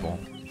those people.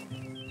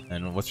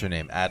 And what's her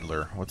name?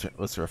 Adler.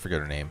 What's her? I forget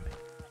her name.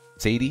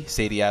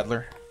 Sadie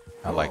Adler.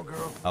 I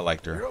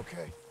liked her. You're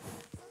okay.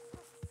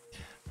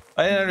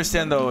 I didn't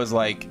understand though. It was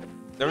like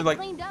they were like.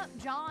 Cleaned up,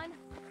 John.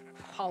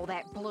 All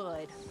that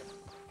blood.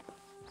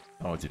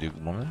 I don't know what to do,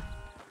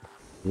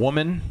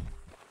 woman.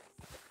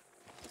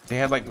 They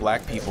had like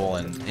black people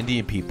and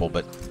Indian people,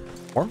 but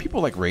weren't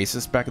people like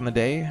racist back in the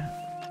day?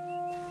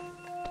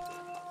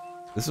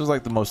 This was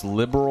like the most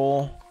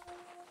liberal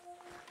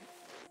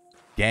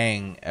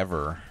gang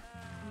ever.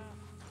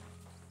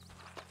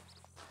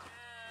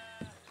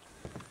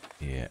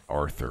 Yeah,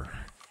 Arthur.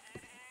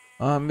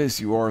 I miss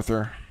you,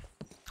 Arthur.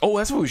 Oh,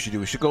 that's what we should do.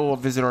 We should go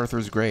visit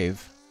Arthur's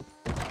grave.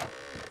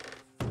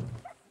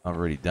 I've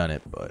already done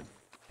it, but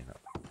you know,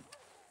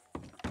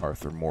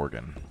 Arthur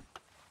Morgan.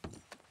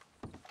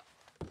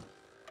 All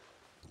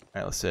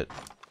right, let's sit.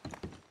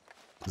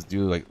 Let's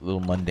do like little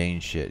mundane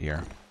shit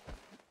here.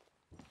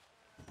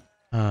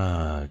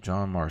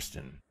 John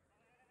Marston.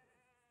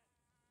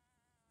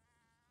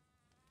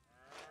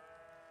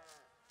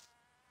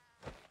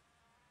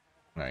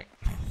 All right.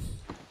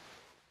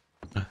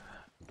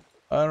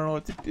 I don't know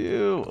what to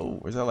do. Oh,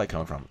 where's that light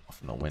coming from?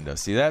 From the window.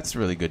 See, that's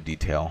really good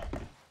detail.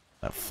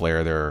 That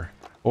flare there.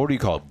 What do you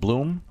call it?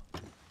 Bloom?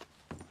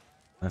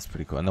 That's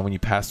pretty cool. And then when you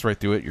pass right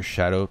through it, your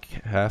shadow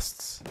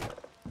casts.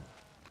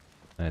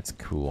 That's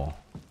cool.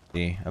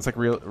 See, that's like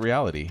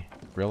reality,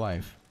 real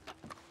life.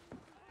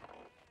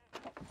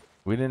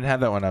 We didn't have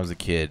that when I was a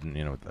kid,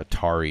 you know, with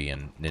Atari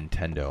and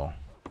Nintendo.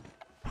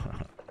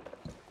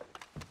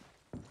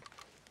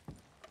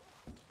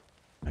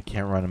 I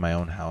can't run in my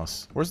own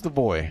house. Where's the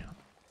boy?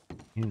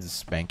 He needs a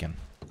spanking.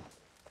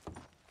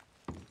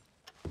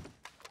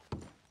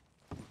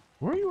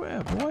 Where are you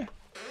at, boy?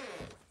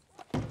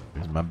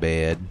 Here's my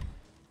bed.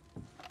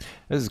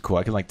 This is cool.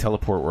 I can like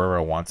teleport wherever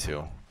I want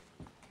to.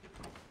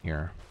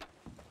 Here.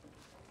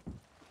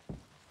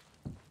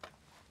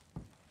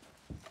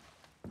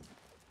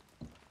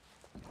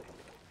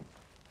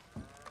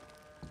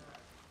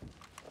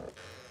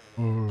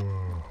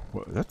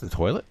 What, is that the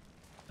toilet?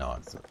 No,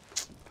 it's a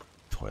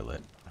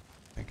toilet. I'm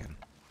thinking.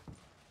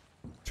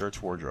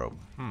 Church wardrobe.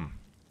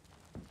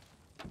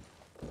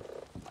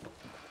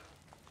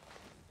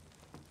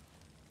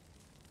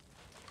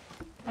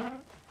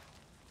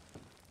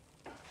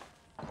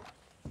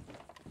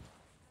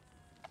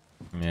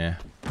 Yeah.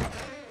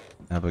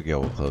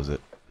 Abigail will close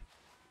it.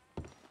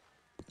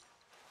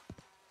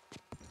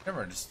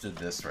 Never understood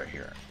this right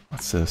here.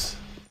 What's this?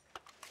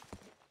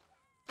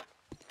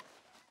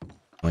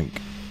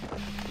 Like,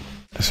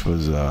 this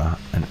was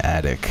an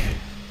attic.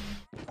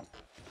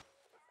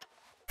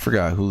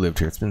 Forgot who lived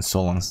here. It's been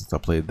so long since I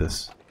played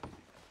this.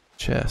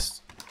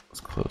 Chest. Let's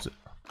close it.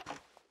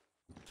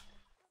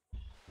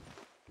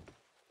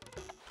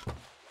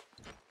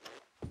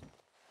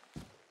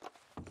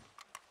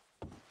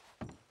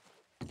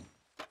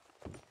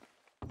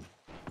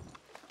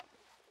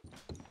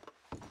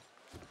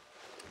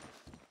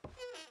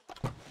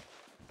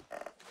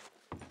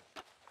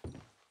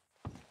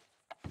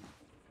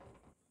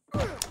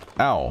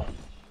 Ow.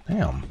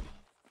 Damn.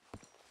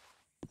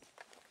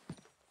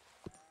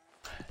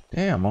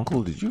 Damn,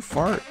 Uncle, did you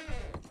fart?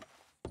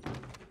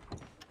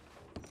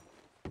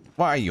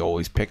 Why are you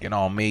always picking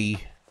on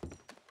me?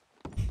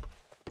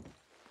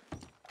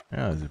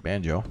 Yeah, there's a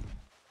banjo.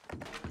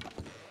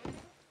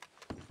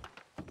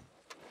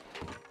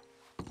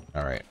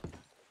 Alright.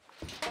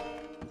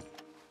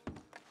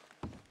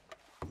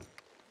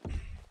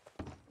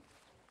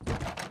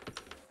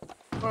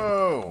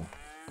 Whoa!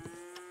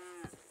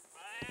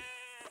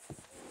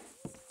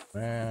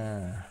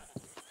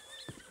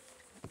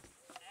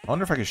 I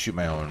wonder if I could shoot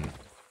my own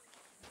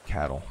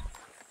cattle.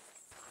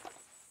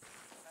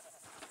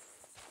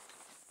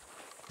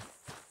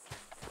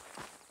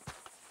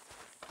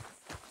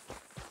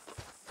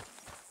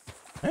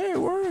 Hey,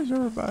 where is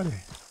everybody?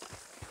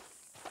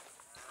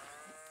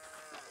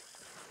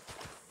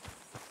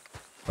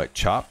 Like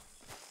chop?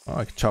 Oh,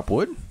 I can chop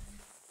wood?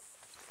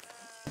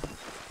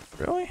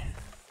 Really?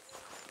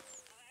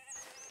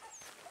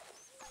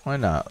 Why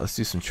not? Let's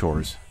do some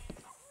chores.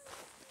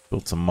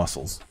 Build some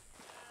muscles.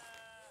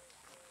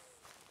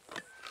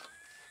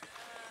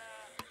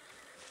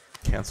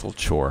 Cancel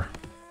chore.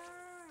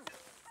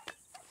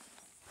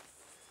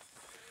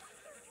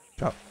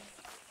 Chop.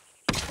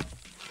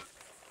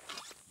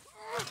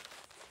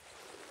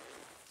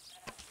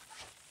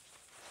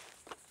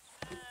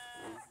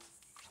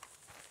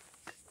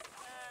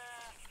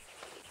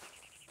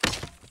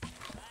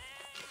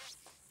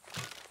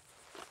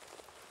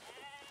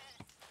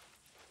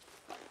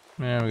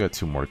 Yeah, we got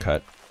 2 more to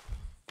cut.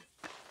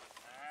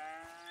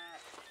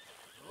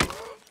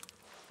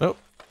 Oh.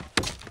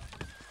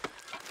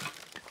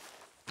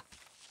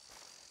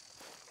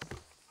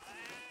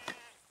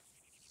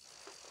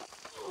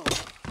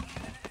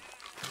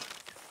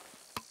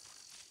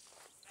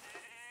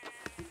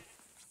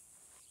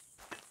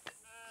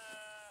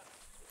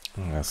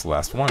 That's the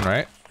last one,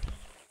 right?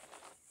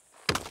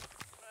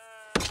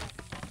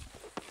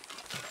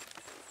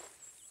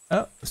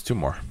 Oh, there's 2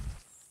 more.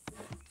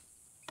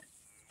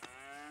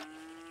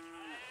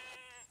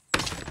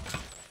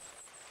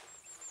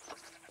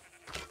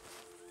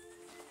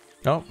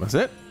 Oh, that's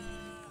it?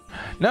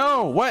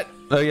 No, what?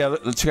 Oh yeah,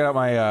 let's check out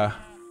my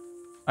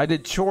I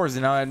did chores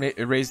and now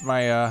it raised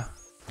my I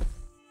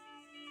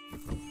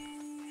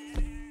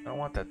don't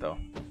want that though.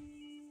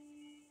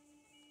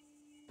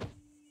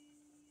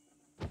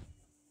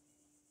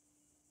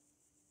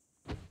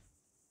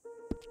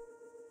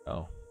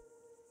 Oh.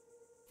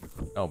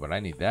 Oh, but I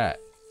need that.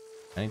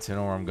 I need to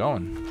know where I'm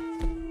going.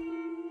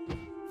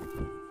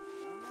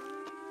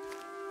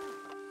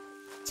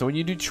 So when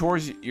you do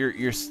chores,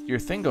 your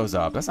thing goes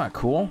up. That's not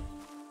cool.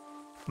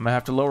 I'm gonna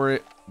have to lower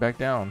it back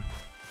down.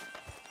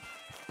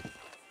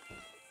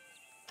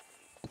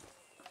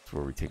 That's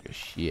where we take a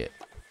shit.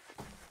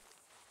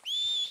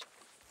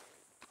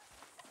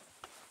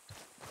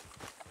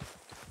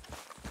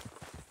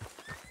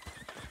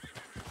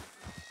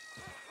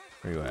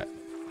 Where you at?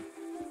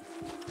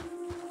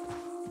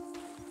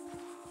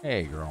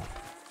 Hey, girl.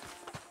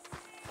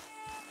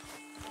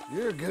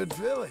 You're a good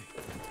filly.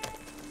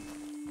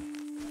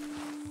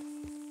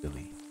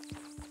 Billy.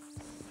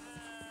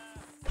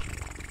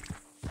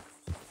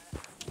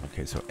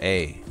 Okay, so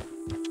A.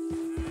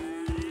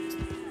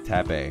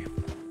 Tap A.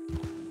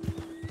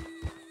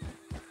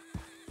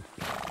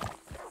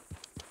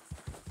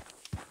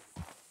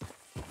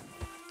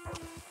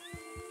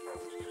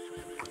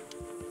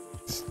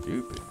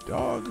 Stupid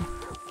dog.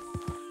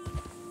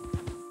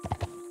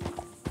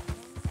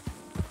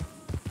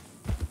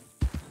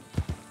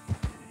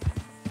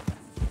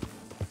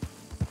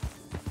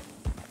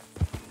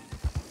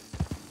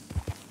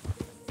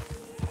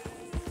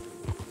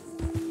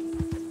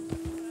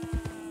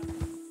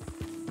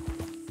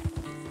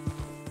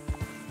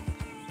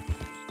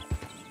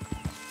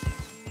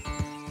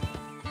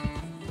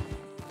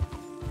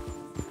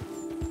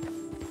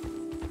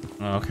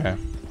 Okay.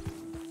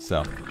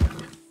 So.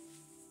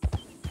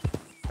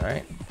 All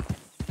right.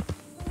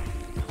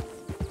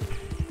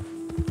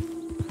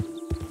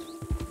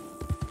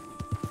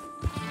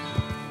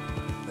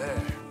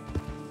 There.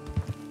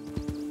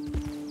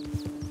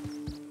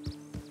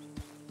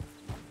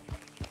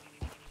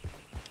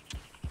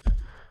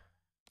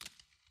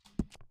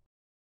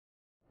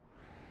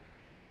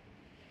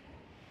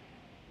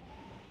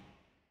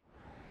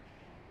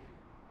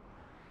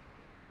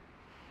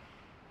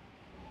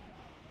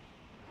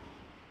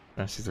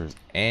 Let's see if there's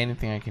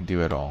anything I can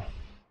do at all.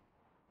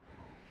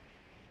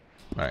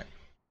 Alright.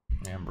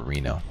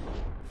 Amberino.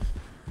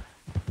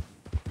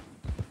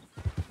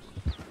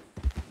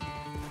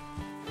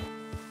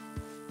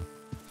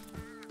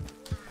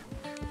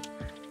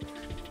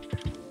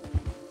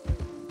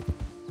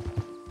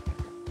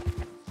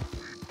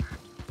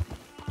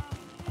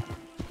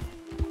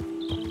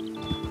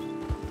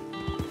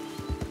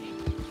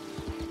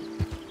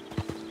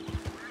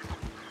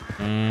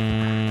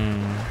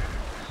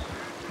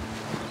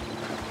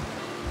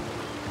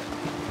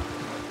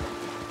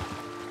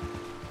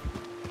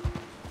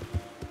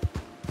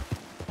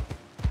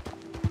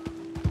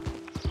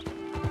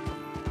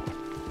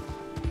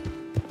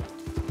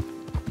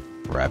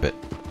 Rabbit.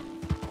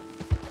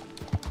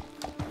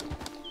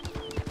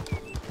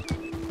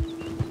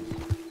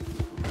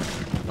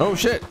 Oh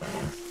shit!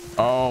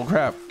 Oh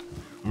crap!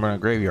 I'm in a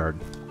graveyard.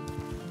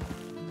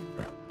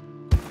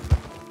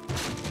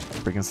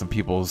 Breaking some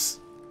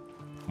people's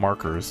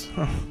markers.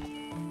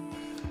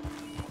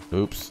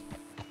 Oops.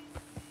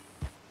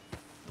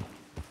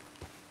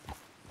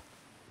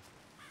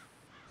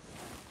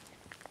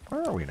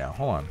 Where are we now?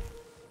 Hold on.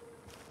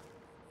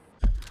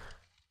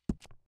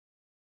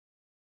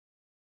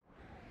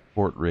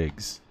 Fort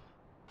Riggs.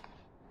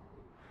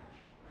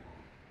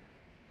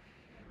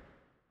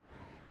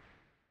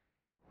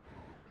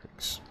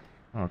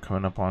 Oh,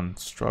 coming up on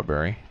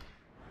Strawberry.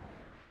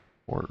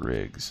 Fort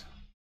Riggs.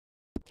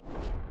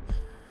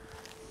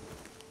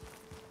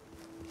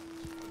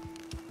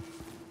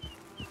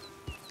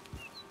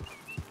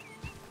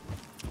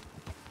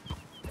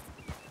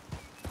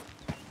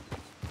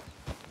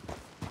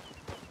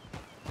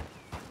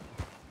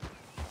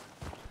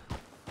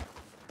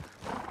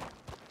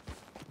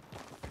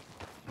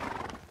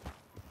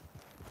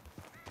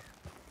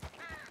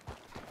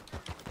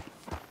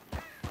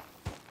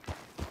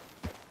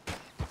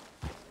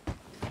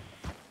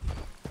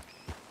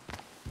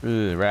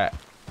 Ugh, rat.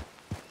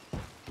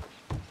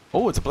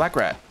 Oh, it's a black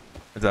rat.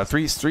 It's a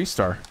three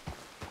star.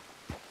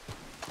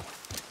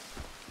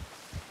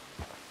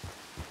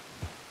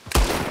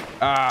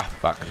 Ah,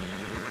 fuck.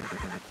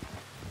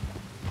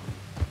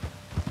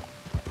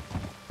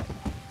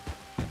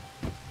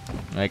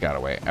 I got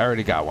away. I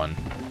already got one.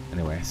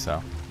 Anyway,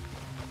 so.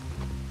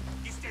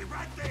 You stay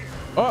right there.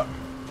 Oh!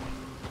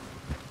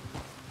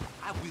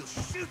 I will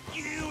shoot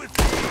you if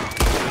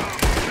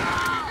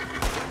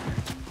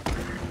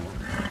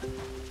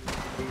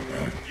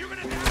you're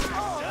gonna die,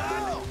 son.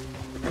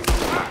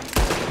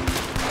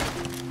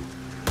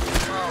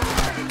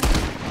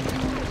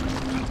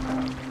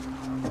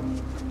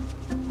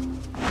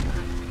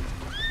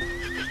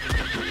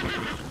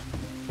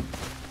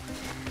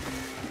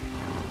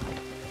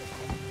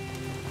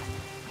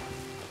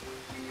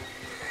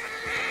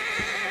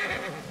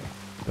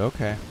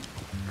 Okay.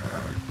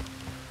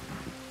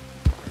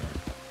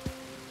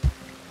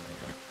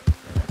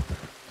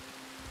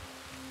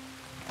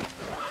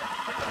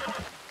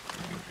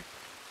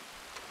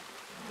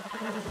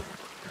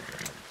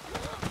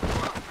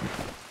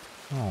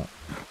 Oh.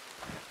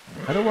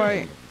 How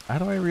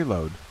do I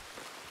reload?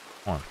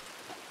 Come on.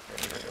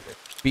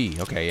 B,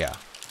 okay, yeah.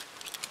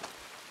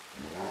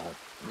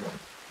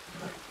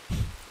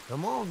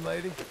 Come on,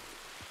 lady.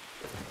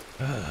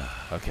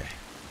 Okay.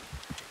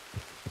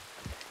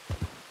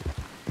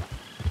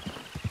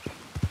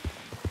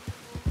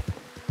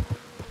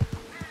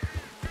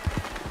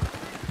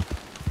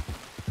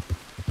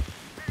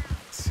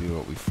 Let's see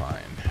what we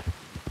find.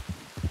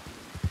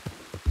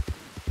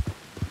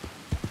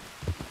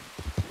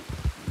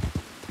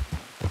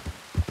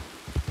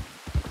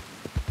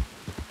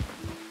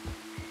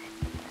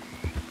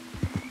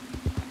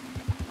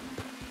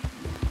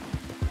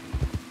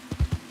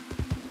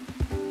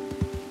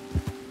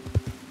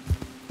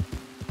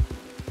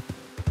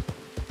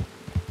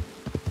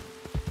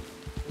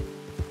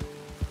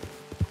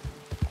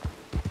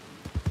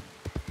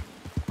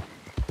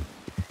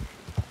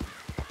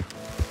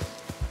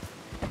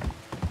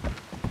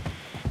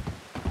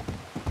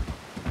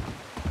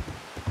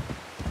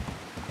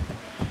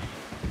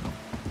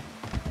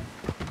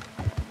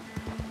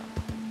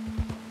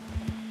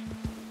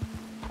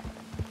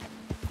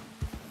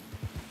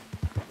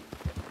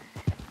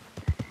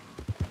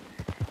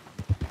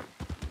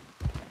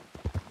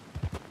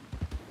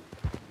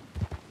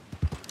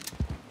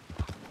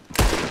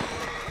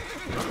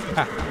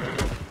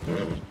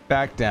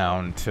 Back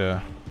down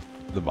to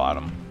the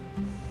bottom.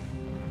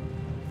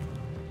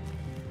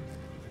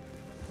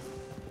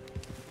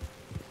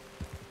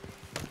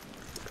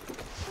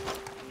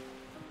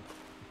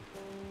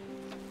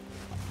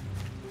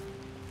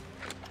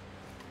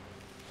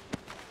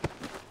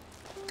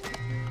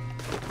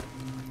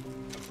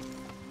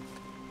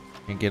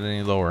 Can't get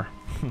any lower.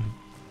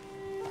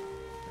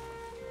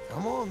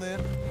 Come on, then.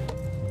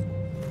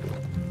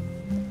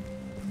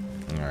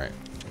 All right.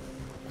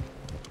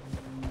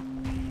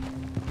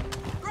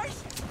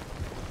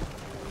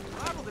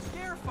 Liable to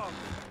scare folks,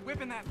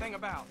 whipping that thing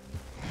about.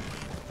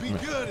 Be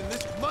good, and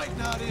this might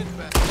not end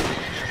bad.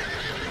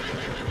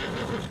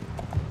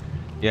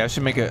 Yeah, I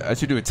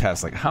should do a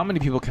test. Like, how many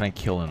people can I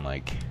kill in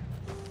like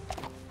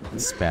the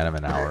span of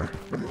an hour?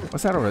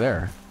 What's that over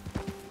there?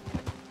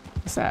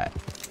 What's that?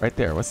 Right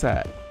there. What's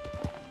that?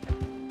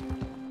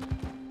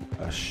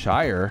 A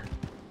Shire?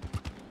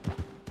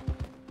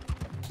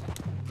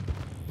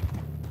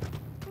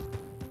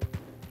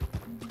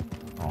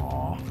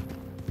 Aw.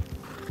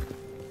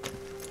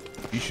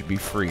 You should be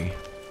free.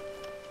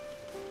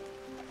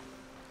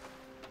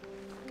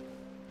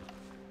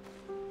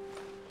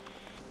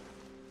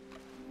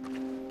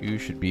 You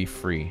should be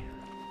free.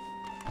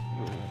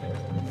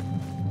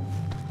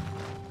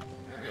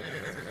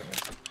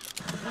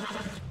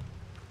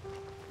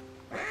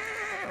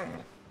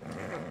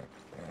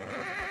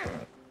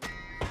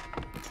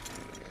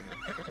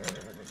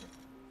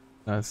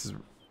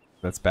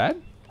 That's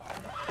bad?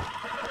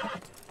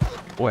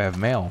 Oh, I have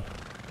mail.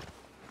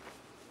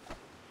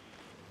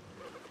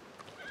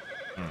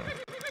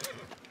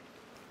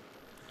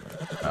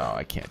 Oh,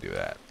 I can't do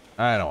that.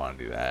 I don't want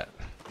to do that.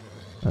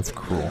 That's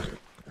cruel.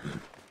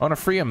 I want to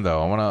free him,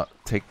 though. I want to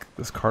take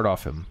this card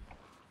off him.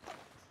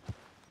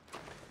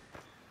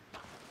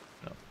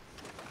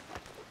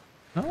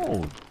 No.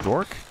 No,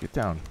 dork. Get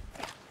down.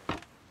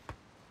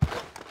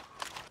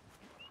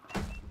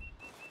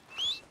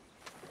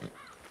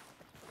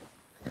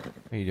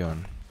 How you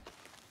doing?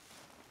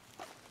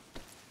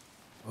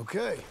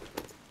 Okay.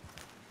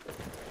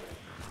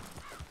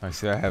 I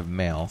see I have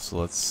mail, so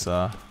let's,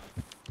 Oh,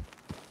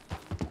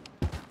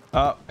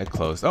 it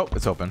closed. Oh,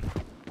 it's open.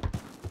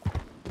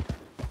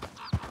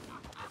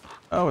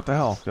 Oh, what the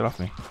hell? Get off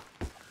me.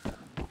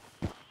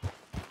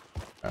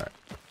 Alright.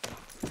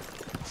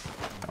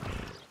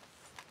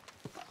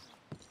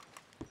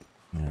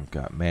 I've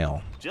got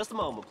mail. Just a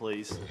moment,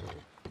 please.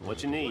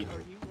 What you need?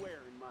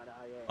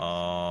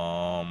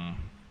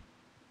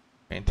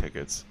 Train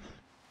tickets.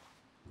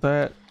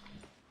 That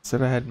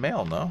said I had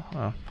mail, no?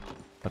 Oh.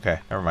 Okay,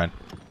 never mind.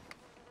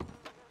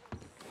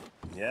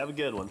 You have a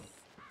good one.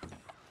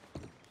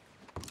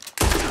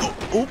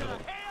 Oop.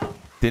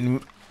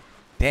 Didn't.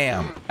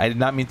 Damn. I did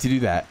not mean to do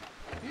that.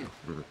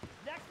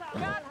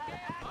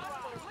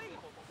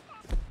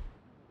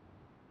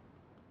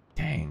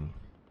 Dang.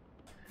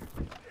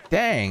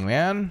 Dang,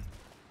 man.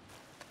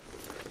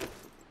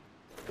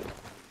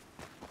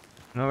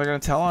 Now they're gonna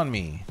tell on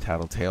me,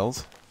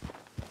 tattletales.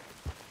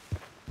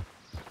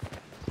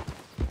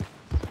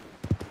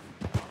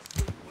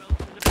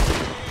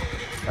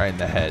 Right in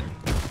the head.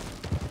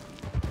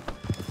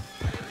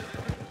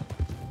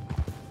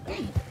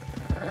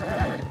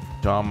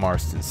 John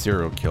Marston,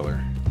 serial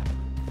killer.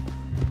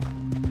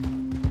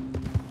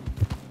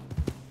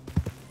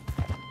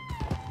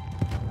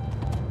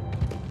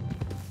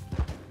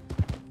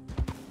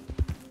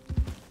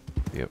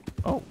 Yep.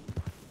 Oh.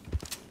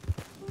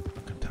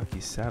 Kentucky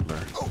Saddler.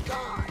 Oh,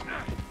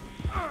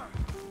 God!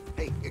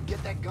 Hey,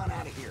 get that gun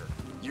out of here.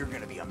 You're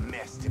gonna be a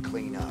mess to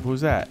clean up.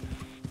 Who's that?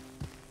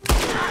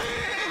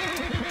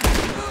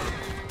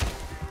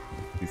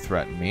 You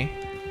threaten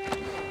me?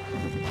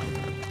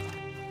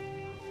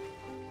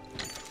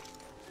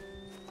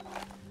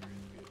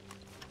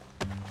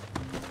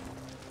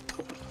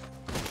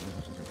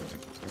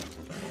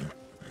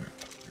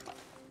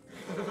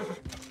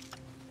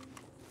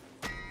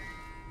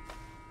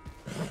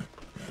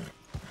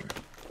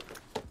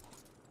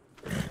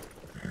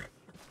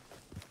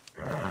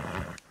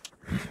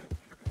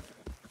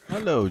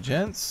 Hello,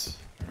 gents.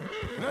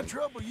 Can I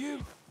trouble you?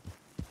 Has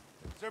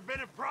there been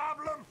a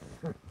problem?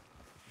 You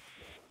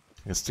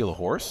gonna steal a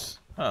horse?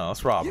 Oh,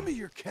 let's rob Give him. me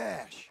your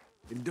cash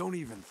and don't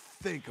even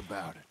think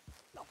about it.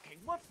 Okay,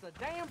 what's the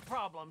damn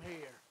problem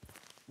here?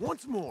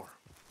 Once more,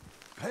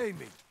 pay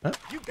me.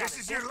 This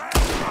is your last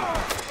call.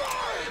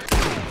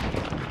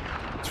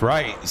 That's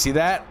right. You see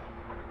that?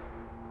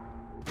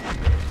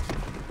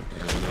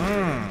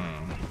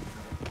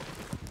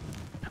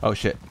 Oh,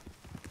 shit.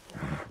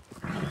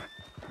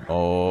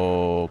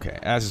 Okay.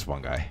 That's just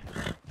one guy.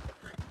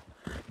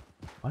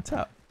 What's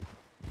up?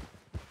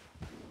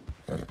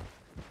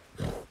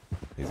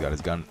 He's got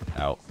his gun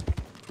out.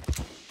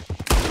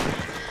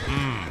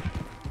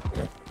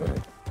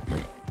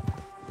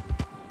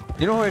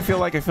 You know what I feel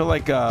like? I feel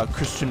like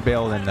Christian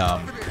Bale and I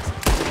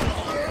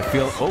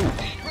feel.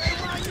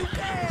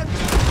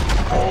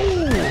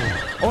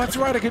 Oh, that's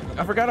right.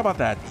 I forgot about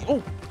that.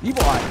 Oh,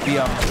 Evil Eye.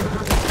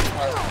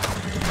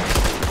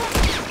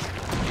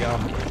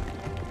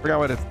 Forgot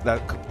what it's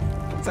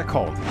what's that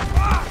called?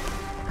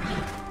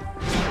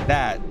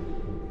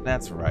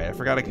 That's right. I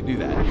forgot I could do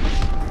that.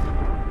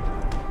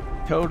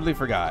 Totally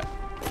forgot.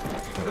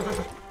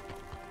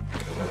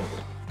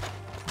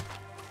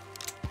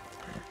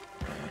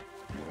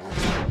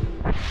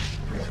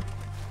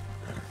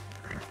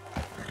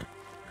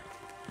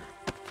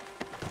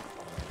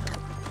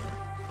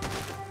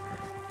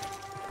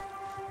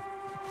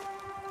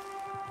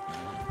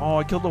 Oh,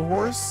 I killed the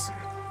horse?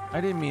 I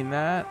didn't mean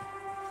that.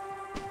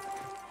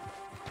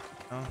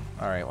 Oh,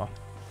 alright, well,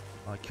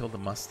 I killed the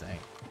Mustang.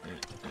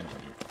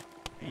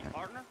 Hey,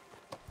 partner?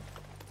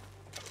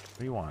 What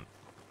do you want?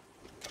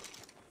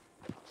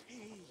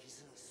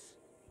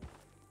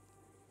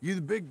 You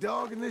the big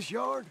dog in this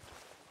yard?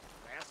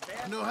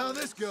 I know how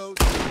this goes.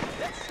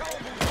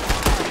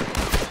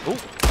 Oh!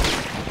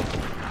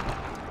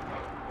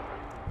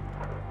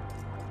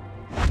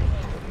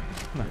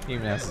 He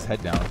even has his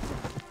head down.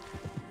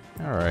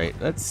 Alright,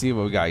 let's see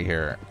what we got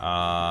here.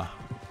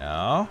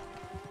 No.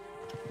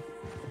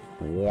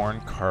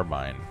 Warren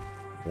Carbine.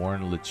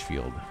 Warren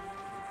Litchfield.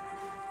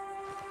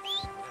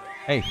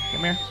 Hey,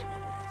 come here.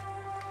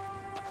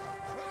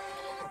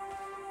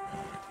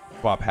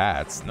 Swap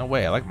hats. No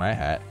way, I like my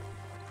hat.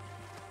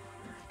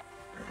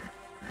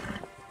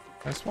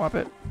 Can I swap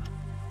it?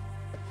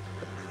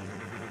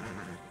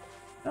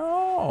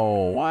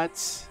 No,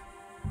 what?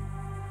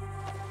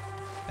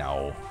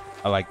 No,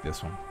 I like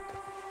this one.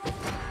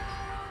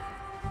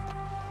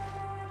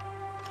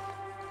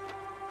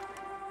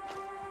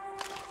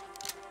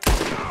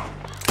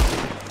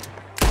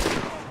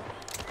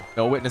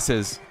 No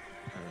witnesses.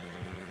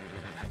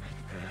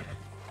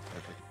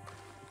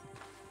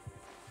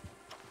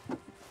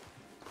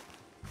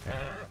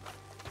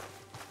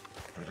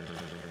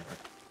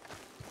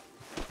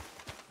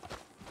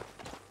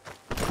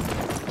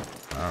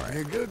 All right.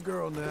 You're a good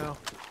girl now.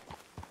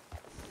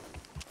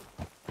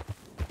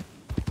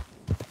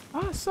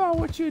 I saw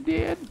what you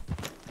did.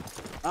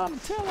 I'm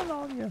telling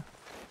on you.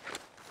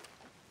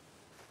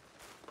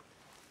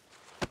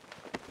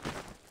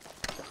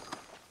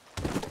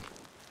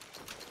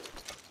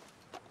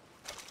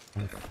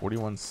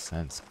 41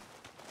 cents.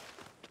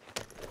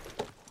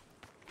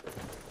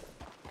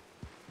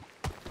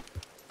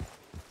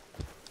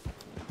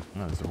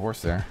 Oh, there's a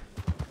horse there.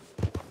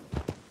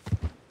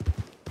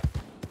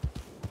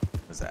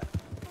 What's that?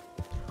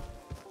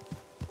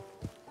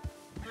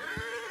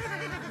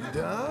 You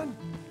done?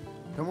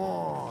 Come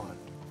on.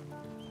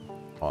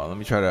 Oh, let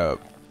me try to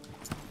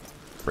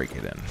break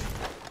it in.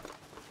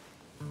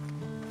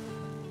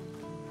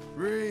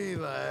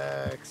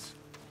 Relax.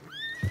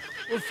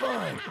 We're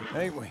fine,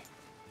 ain't we?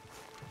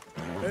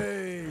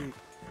 Hey.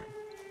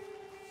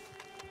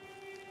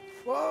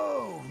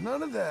 Whoa,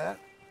 none of that.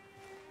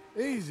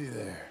 Easy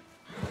there.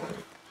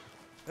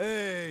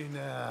 Hey,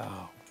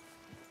 now.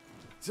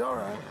 It's all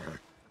right.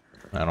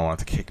 I don't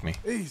want it to kick me.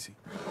 Easy.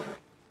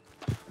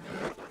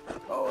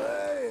 Oh,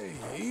 hey,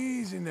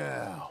 easy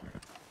now.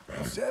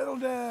 Settle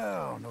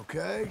down,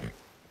 okay?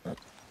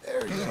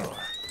 There you are.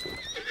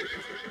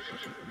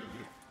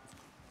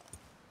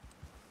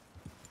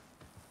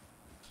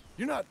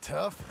 You're not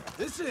tough.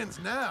 This ends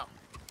now.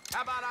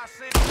 How about I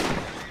send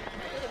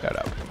Shut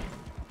up.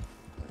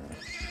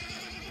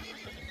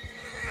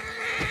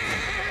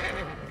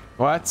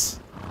 What?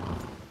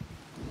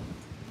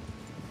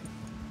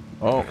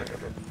 Oh.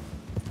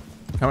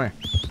 Come here.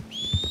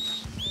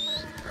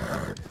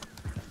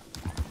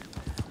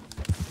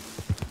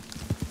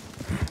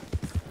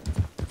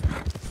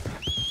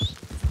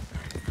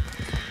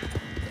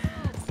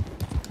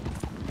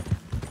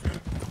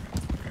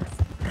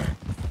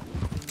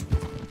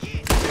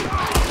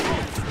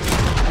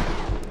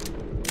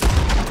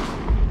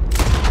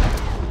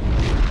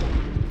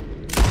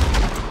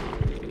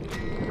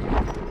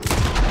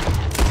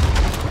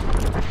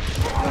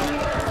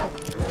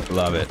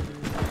 Love it.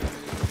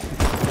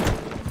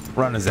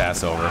 Run his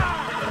ass over.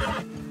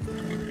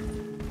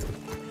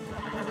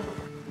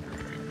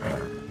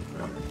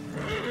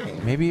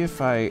 Maybe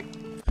if I...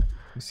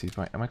 Let me see.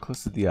 Am I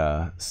close to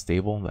the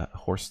stable? That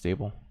horse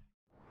stable?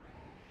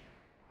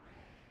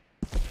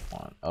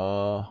 Come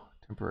on.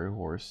 Temporary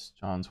horse.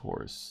 John's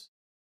horse.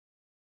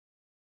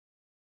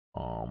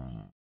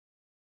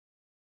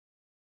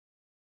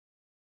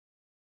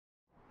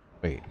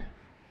 Wait.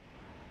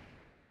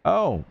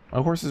 Oh,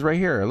 my horse is right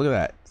here. Look at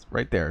that. It's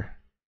right there.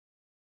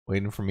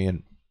 Waiting for me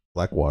in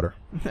Blackwater.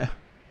 And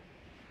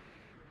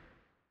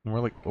we're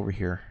like over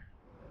here.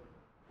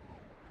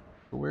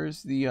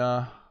 Where's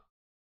the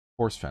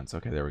horse fence?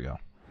 Okay, there we go.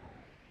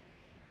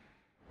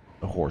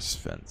 The horse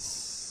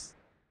fence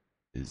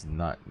is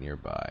not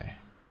nearby.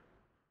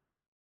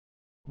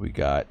 We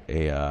got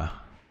a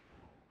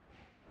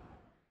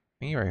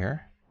thingy right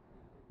here.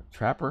 A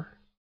trapper.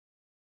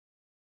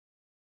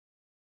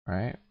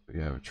 Alright,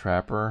 we have a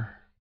trapper.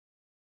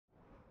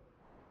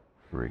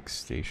 Rig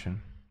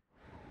station.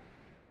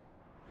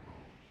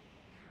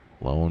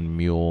 Lone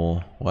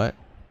mule. What?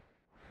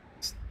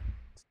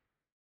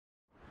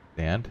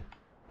 Stand.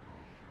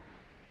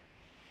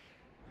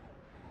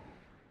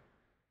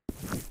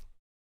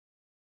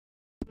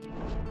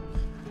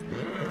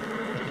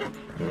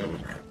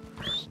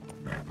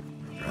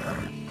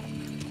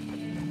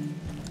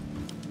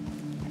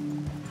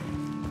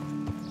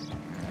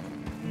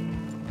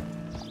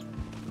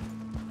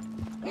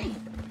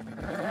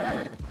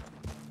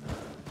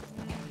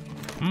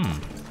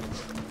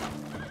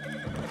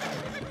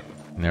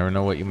 Never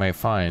know what you might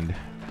find.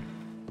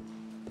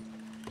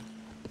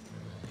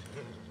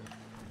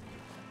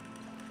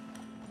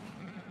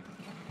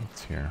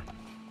 What's here?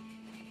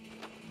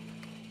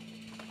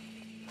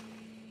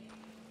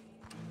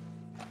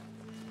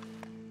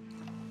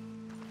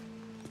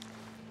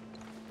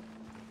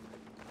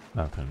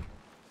 Nothing.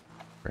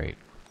 Great.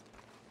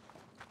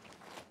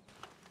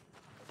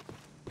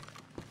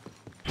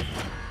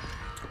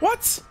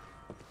 What?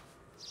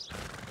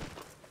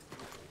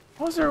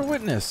 How is there a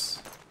witness?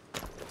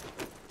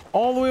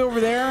 All the way over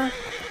there?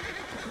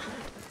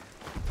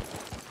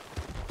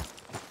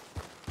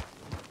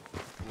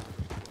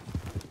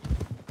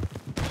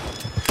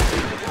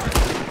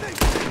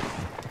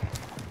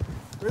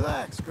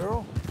 Relax,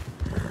 girl.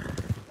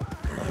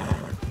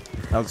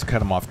 I'll just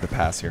cut him off the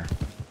pass here.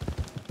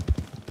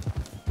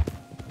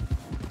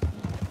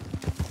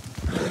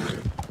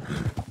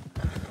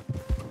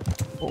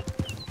 Oh.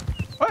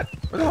 What?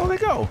 Where the hell did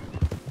they go?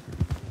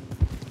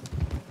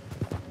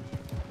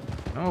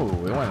 Oh,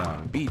 we went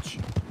on the beach.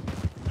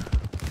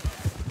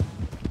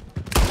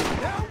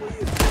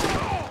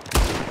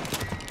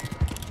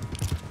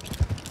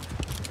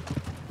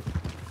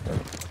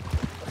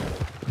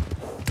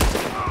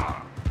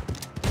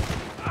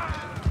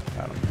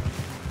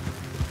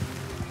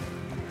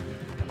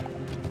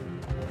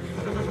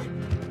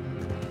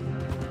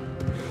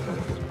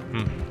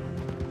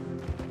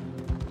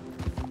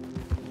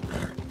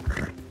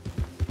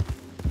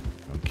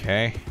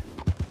 Okay.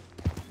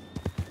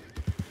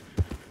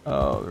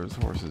 Oh, there's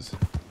horses.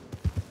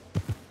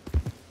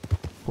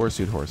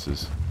 Horseyed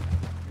horses.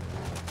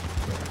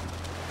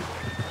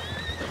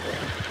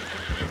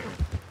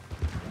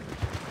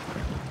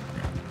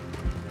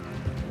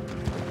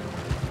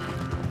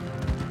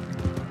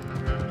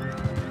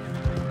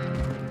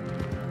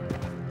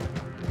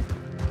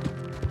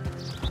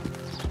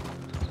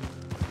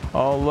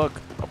 Oh, look,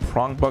 a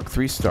prongbuck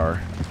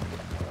 3-star.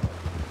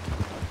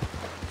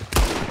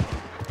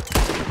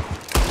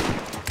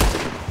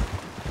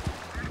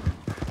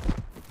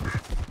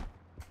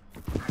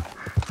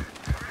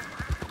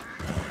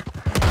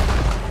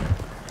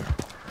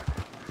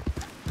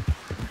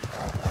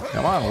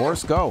 Come on,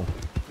 horse, go.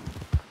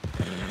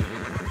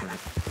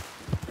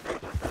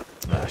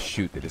 Ah,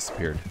 shoot, they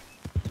disappeared.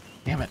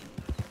 Damn it.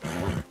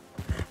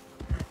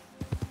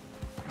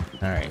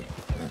 Alright.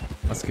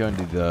 Let's go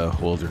into the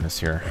wilderness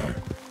here.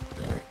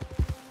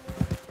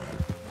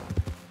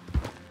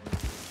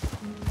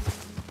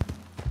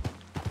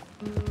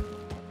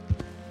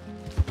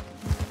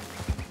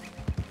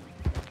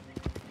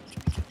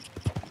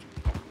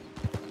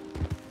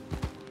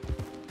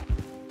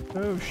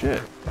 Oh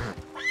shit.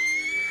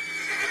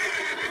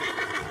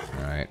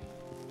 Alright.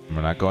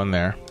 We're not going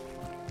there.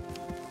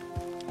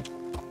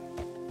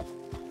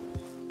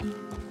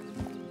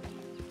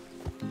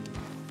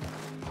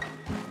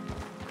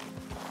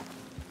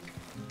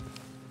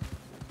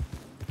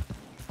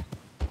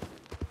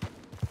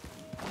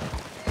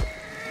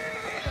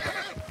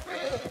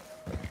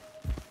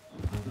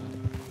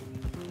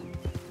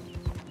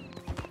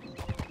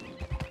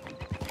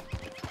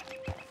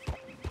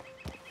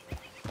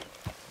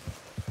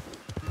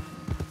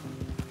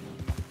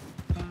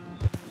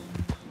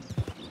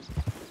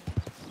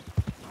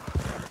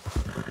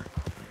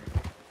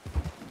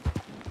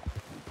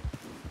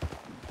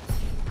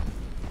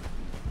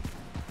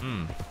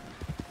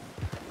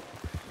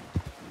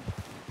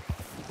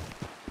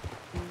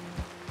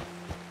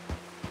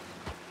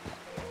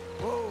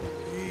 Whoa,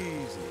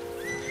 easy.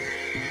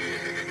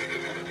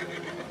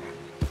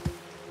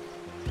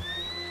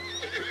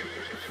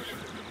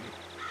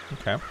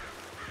 Okay.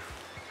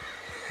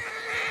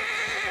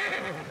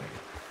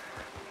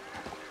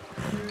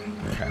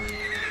 Okay.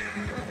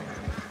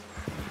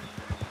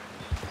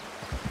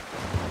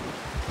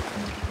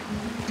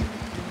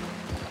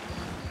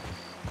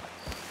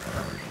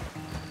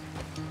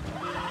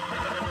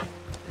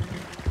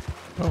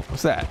 Oh,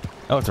 what's that?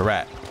 Oh, it's a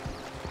rat.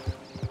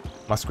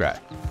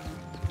 Muskrat.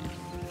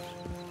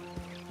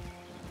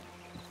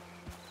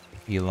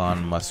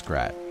 Elon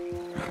Muskrat.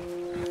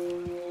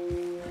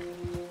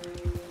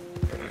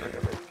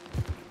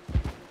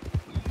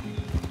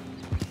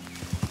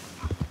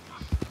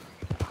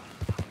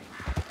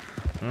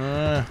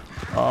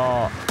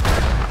 Oh.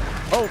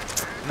 Oh,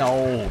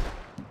 no.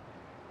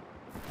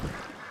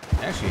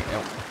 Actually,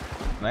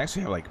 I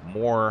actually have like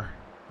more.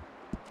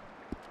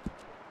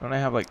 Don't I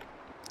have like.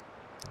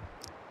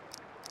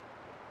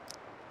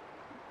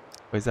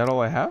 Wait, is that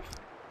all I have?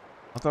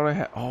 I thought I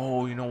had.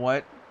 Oh, you know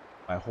what?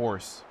 My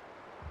horse.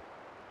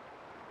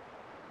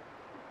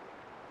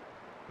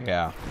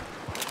 Yeah.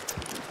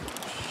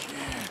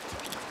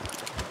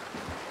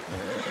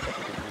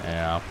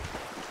 Yeah.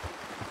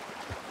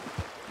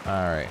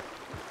 Alright.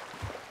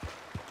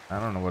 I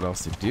don't know what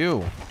else to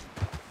do.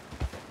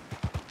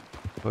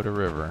 Go to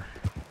river.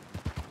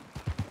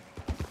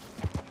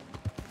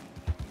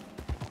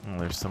 Oh,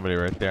 there's somebody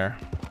right there.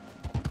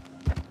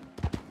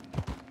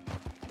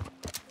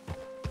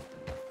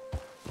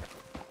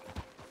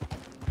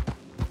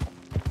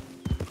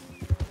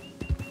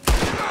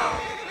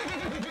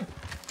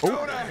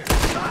 Oh.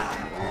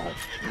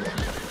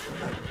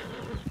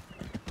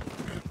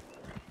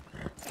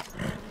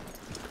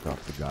 Drop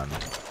the gun.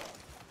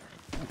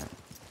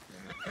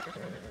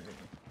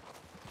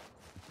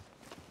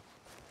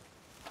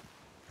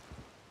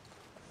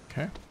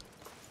 Okay.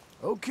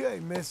 Okay,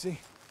 Missy.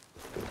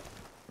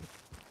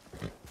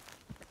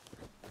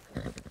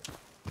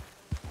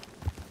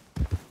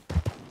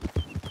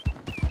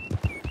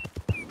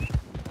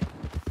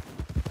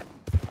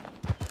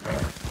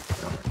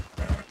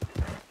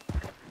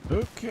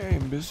 Okay,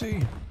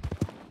 Missy.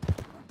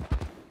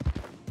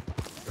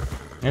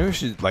 Maybe we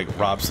should like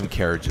rob some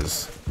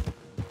carriages.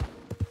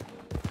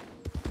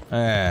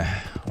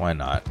 Why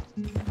not?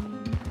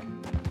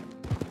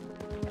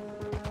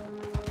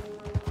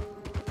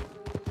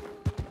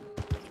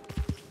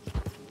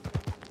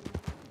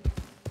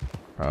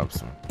 Rob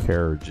some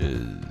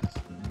carriages.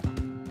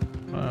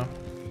 Well,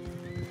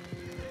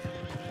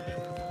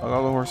 look at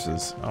all the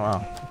horses. Oh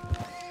wow.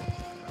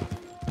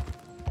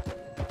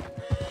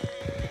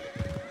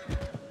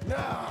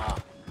 Nah,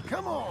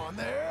 come on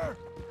there.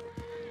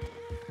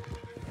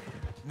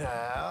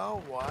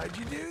 Now, why'd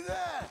you do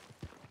that?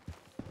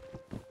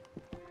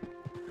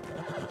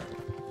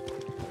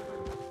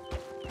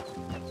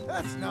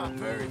 That's not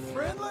very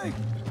friendly.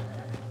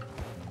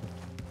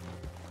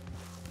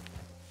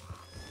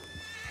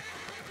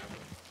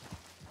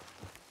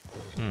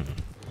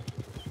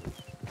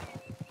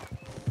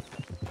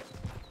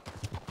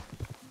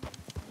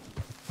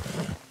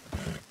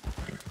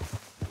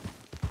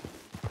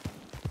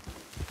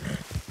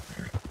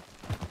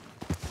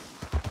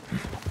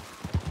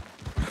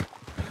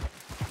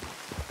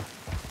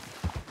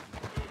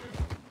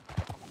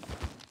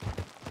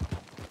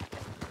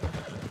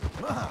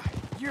 My,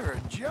 you're a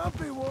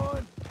jumpy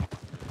one.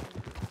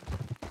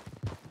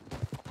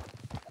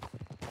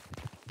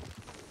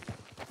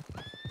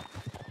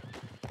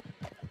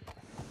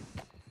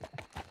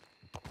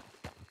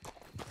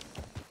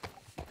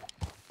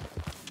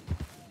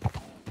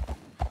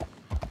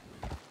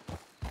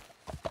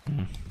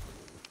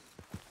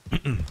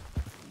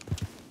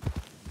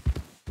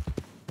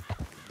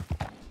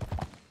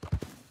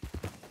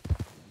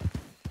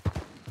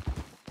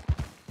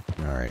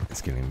 All right,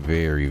 it's getting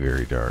very,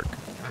 very dark.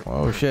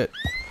 Oh shit.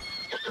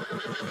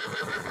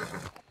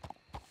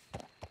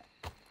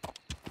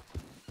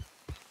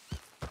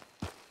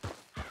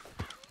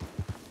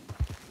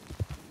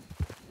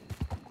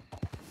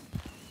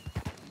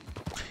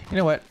 You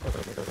know what?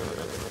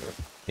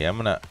 Yeah, I'm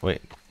gonna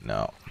wait.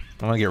 No,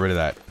 I'm gonna get rid of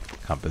that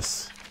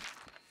compass.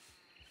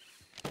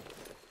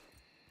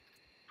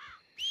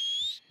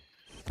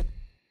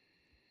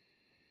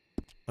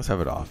 Let's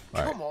have it off.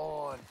 All right. Come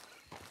on.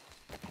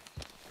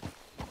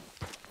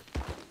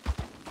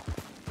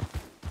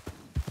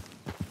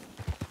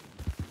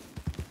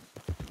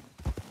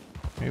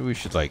 Maybe we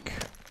should like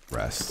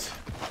rest.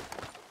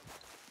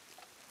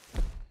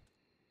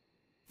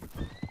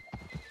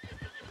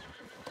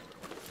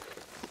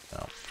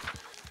 No.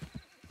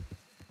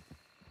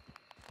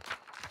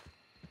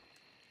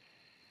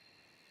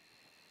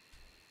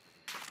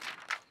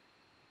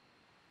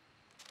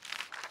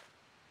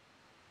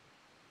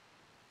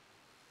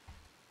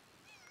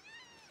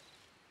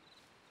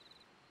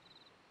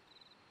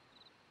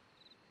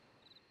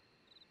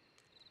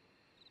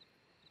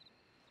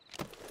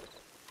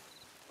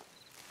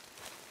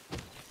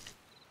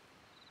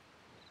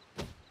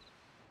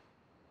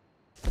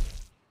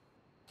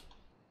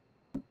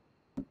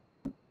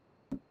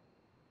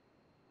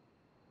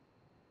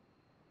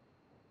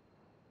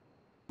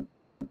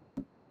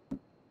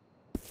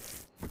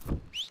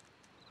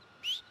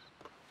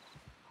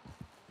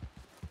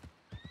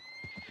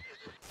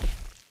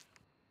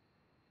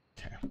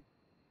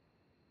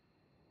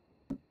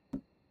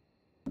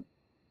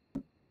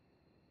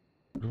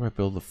 Where do I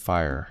build a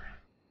fire?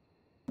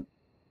 I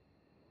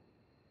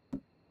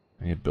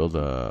need to build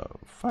a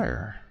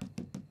fire.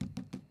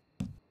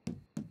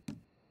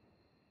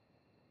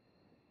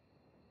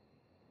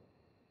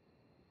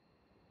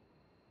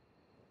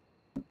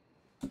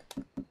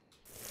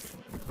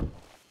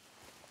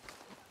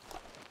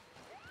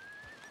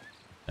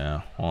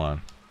 Yeah, hold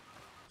on.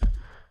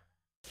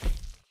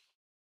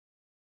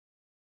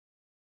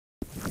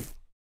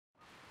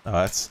 Oh,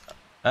 that's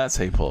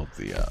how you pull up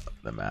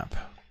the map.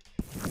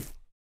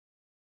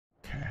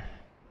 Okay.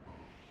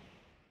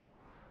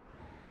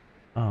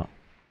 Oh,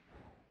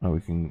 we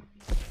can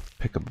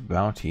pick up a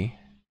bounty.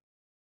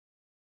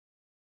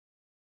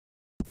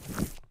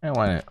 And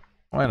why not?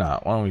 Why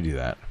not? Why don't we do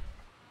that?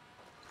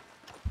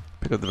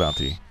 Pick up the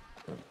bounty.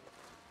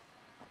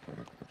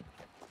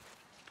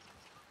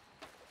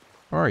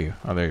 Where are you?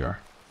 Oh, there you are.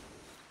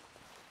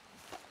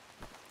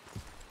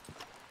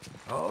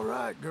 All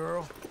right,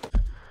 girl.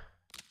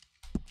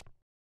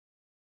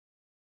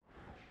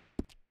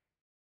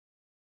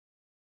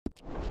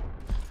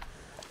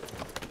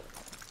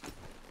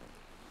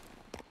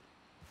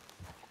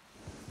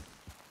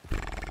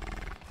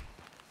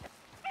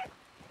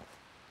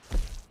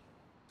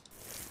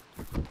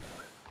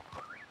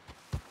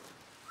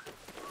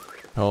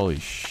 Holy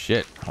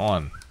shit. Hold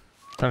on.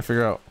 Trying to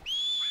figure out.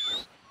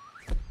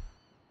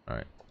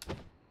 Alright.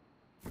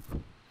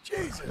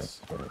 Jesus.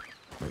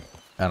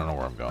 I don't know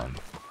where I'm going.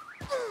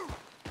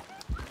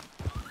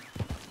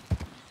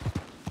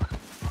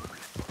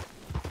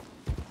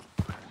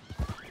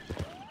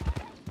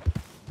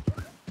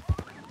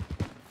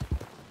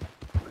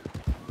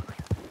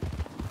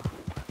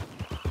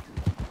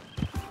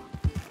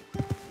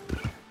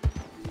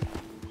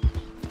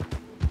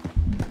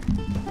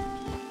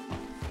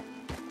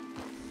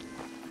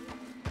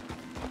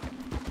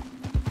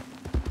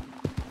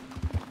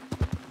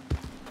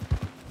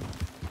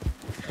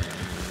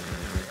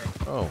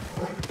 Oh.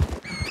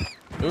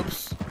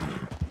 Oops.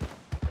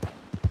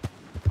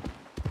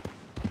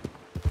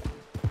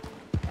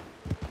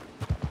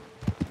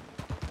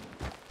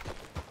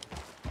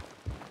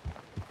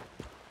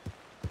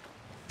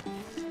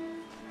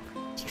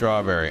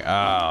 Strawberry. Oh,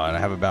 and I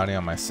have a bounty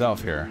on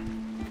myself here.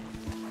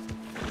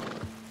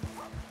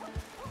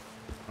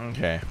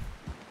 Okay.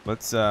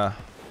 Let's go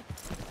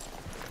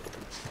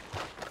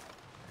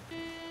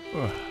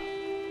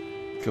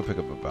pick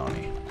up a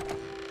bounty.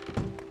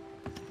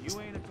 You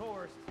ain't a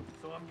tourist,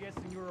 so I'm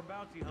guessing you're a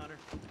bounty hunter.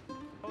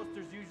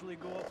 Posters usually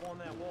go up on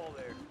that wall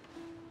there.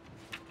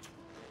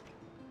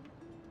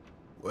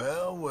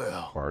 Well,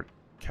 well. Bart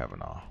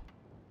Kavanaugh.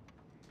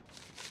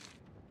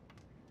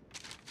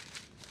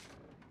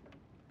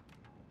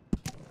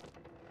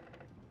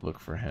 Look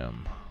for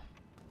him.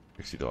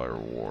 $60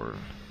 reward.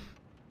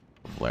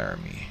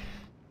 Laramie.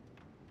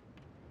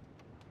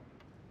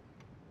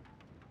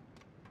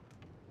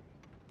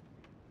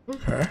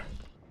 Okay.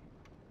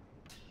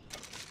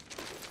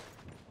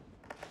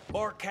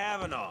 Bart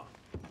Kavanaugh.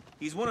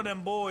 He's one of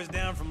them boys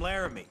down from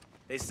Laramie.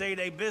 They say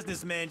they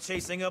businessmen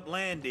chasing up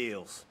land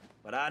deals.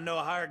 But I know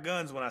hired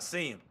guns when I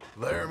see him.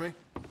 Laramie?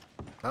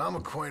 I'm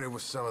acquainted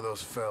with some of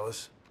those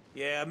fellas.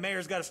 Yeah,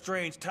 Mayor's got a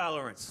strange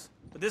tolerance.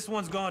 But this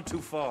one's gone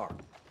too far.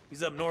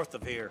 He's up north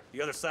of here,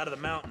 the other side of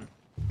the mountain.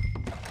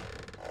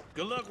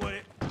 Good luck with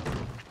it.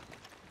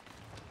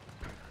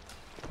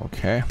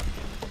 Okay.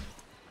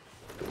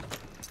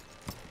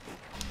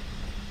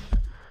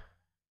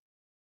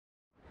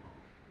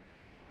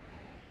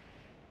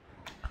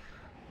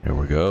 Here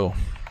we go.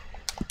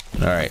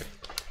 All right.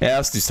 Yeah,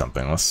 let's do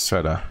something. Let's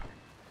try to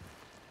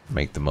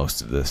make the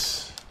most of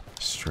this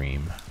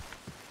stream.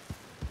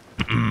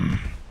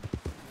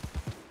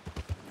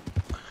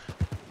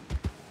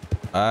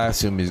 I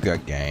assume he's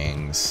got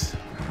gangs.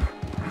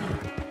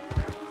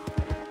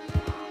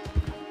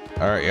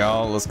 All right,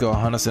 y'all. Let's go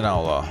hunt us an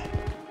outlaw.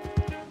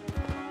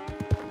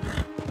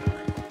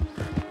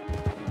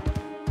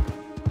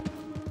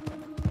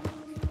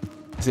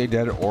 Is he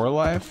dead or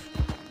alive?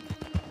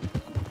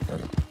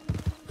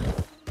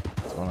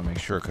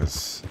 sure,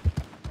 because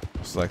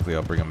most likely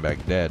I'll bring him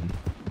back dead.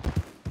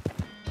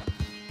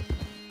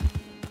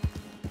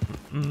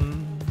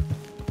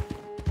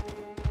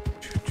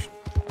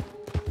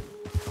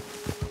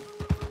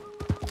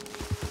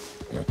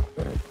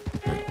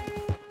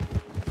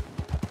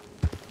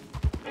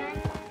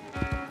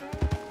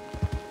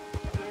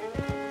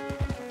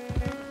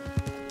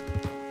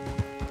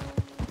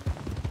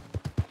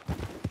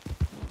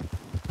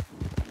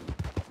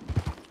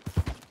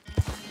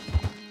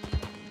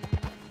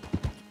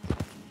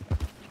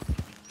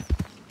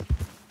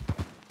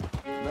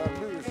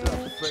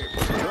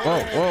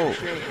 Whoa, whoa,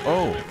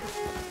 oh.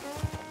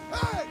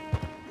 Hey!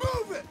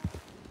 Move it!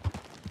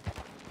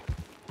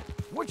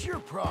 What's your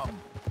problem?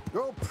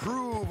 Go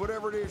prove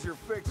whatever it is you're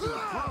fixing to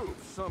prove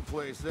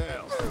someplace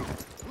else.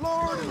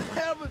 Lord in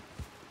heaven!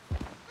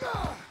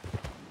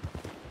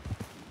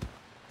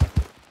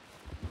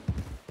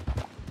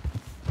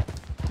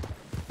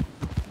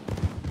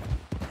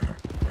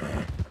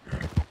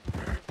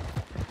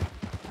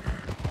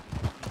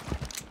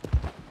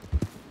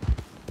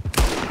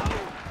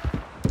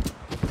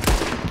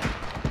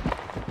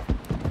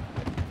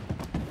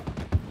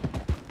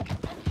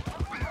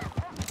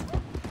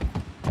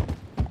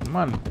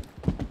 Come on.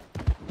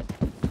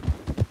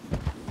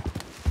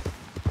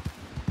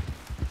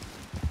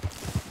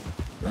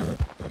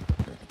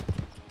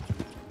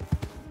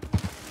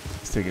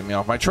 It's taking me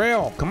off my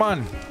trail. Come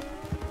on.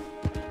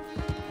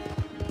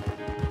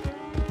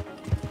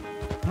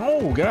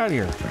 Oh, get out of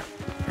here.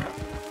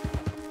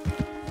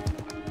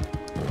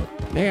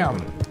 Damn,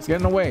 it's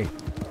getting away.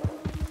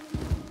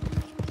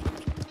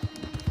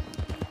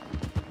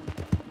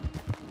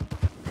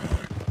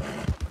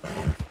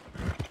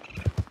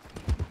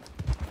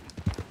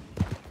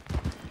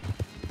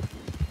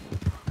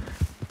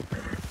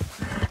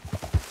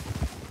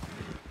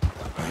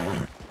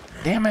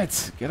 Damn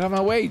it! Get out of my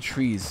way,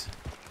 trees.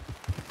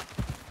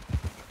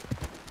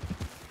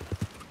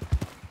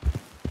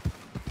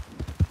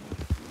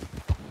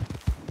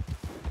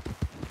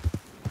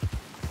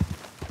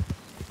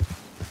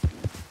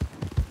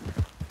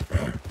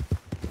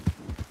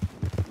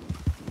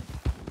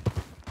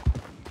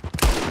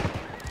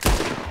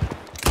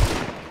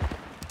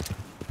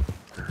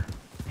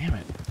 Damn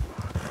it.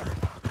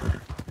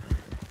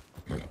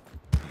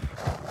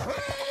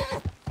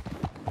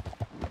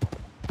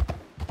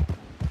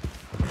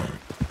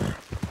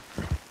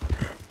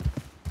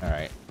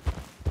 Alright.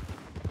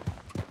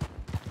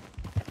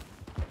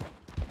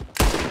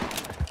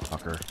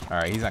 Fucker.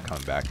 Alright, he's not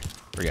coming back.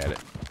 Forget it.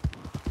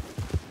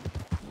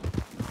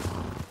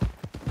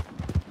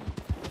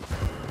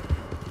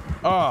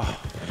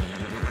 Oh!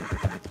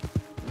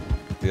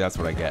 See, that's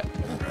what I get.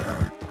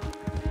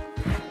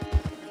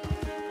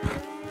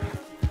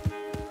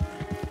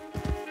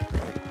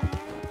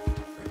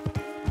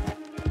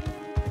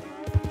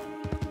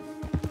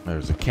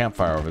 There's a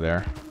campfire over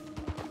there.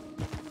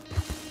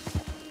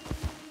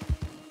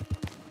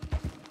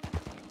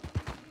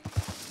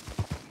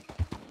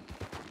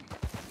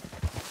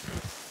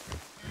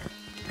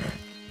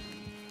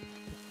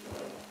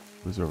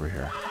 Who's over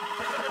here?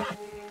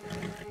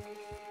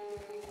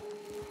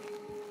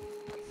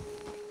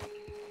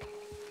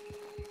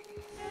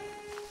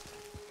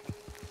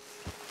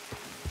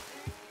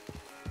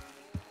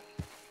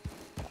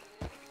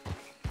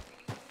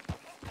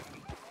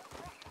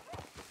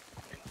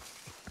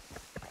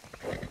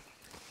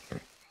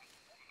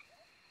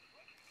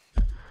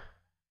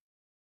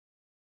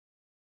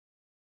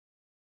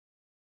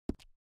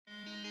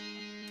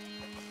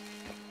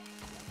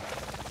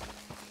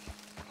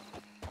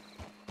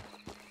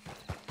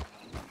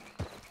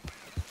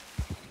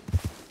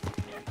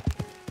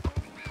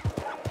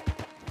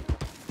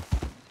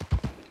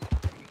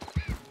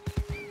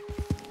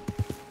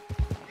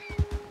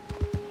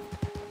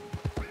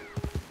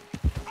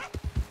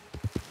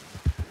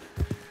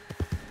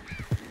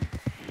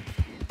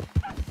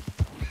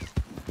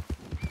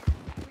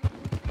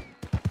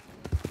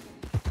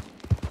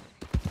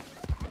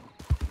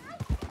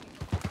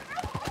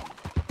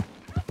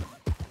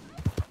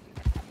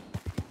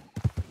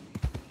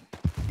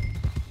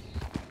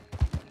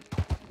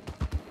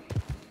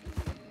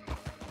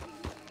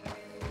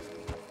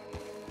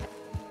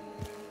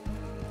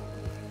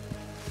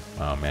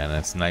 Oh man,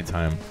 it's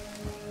nighttime.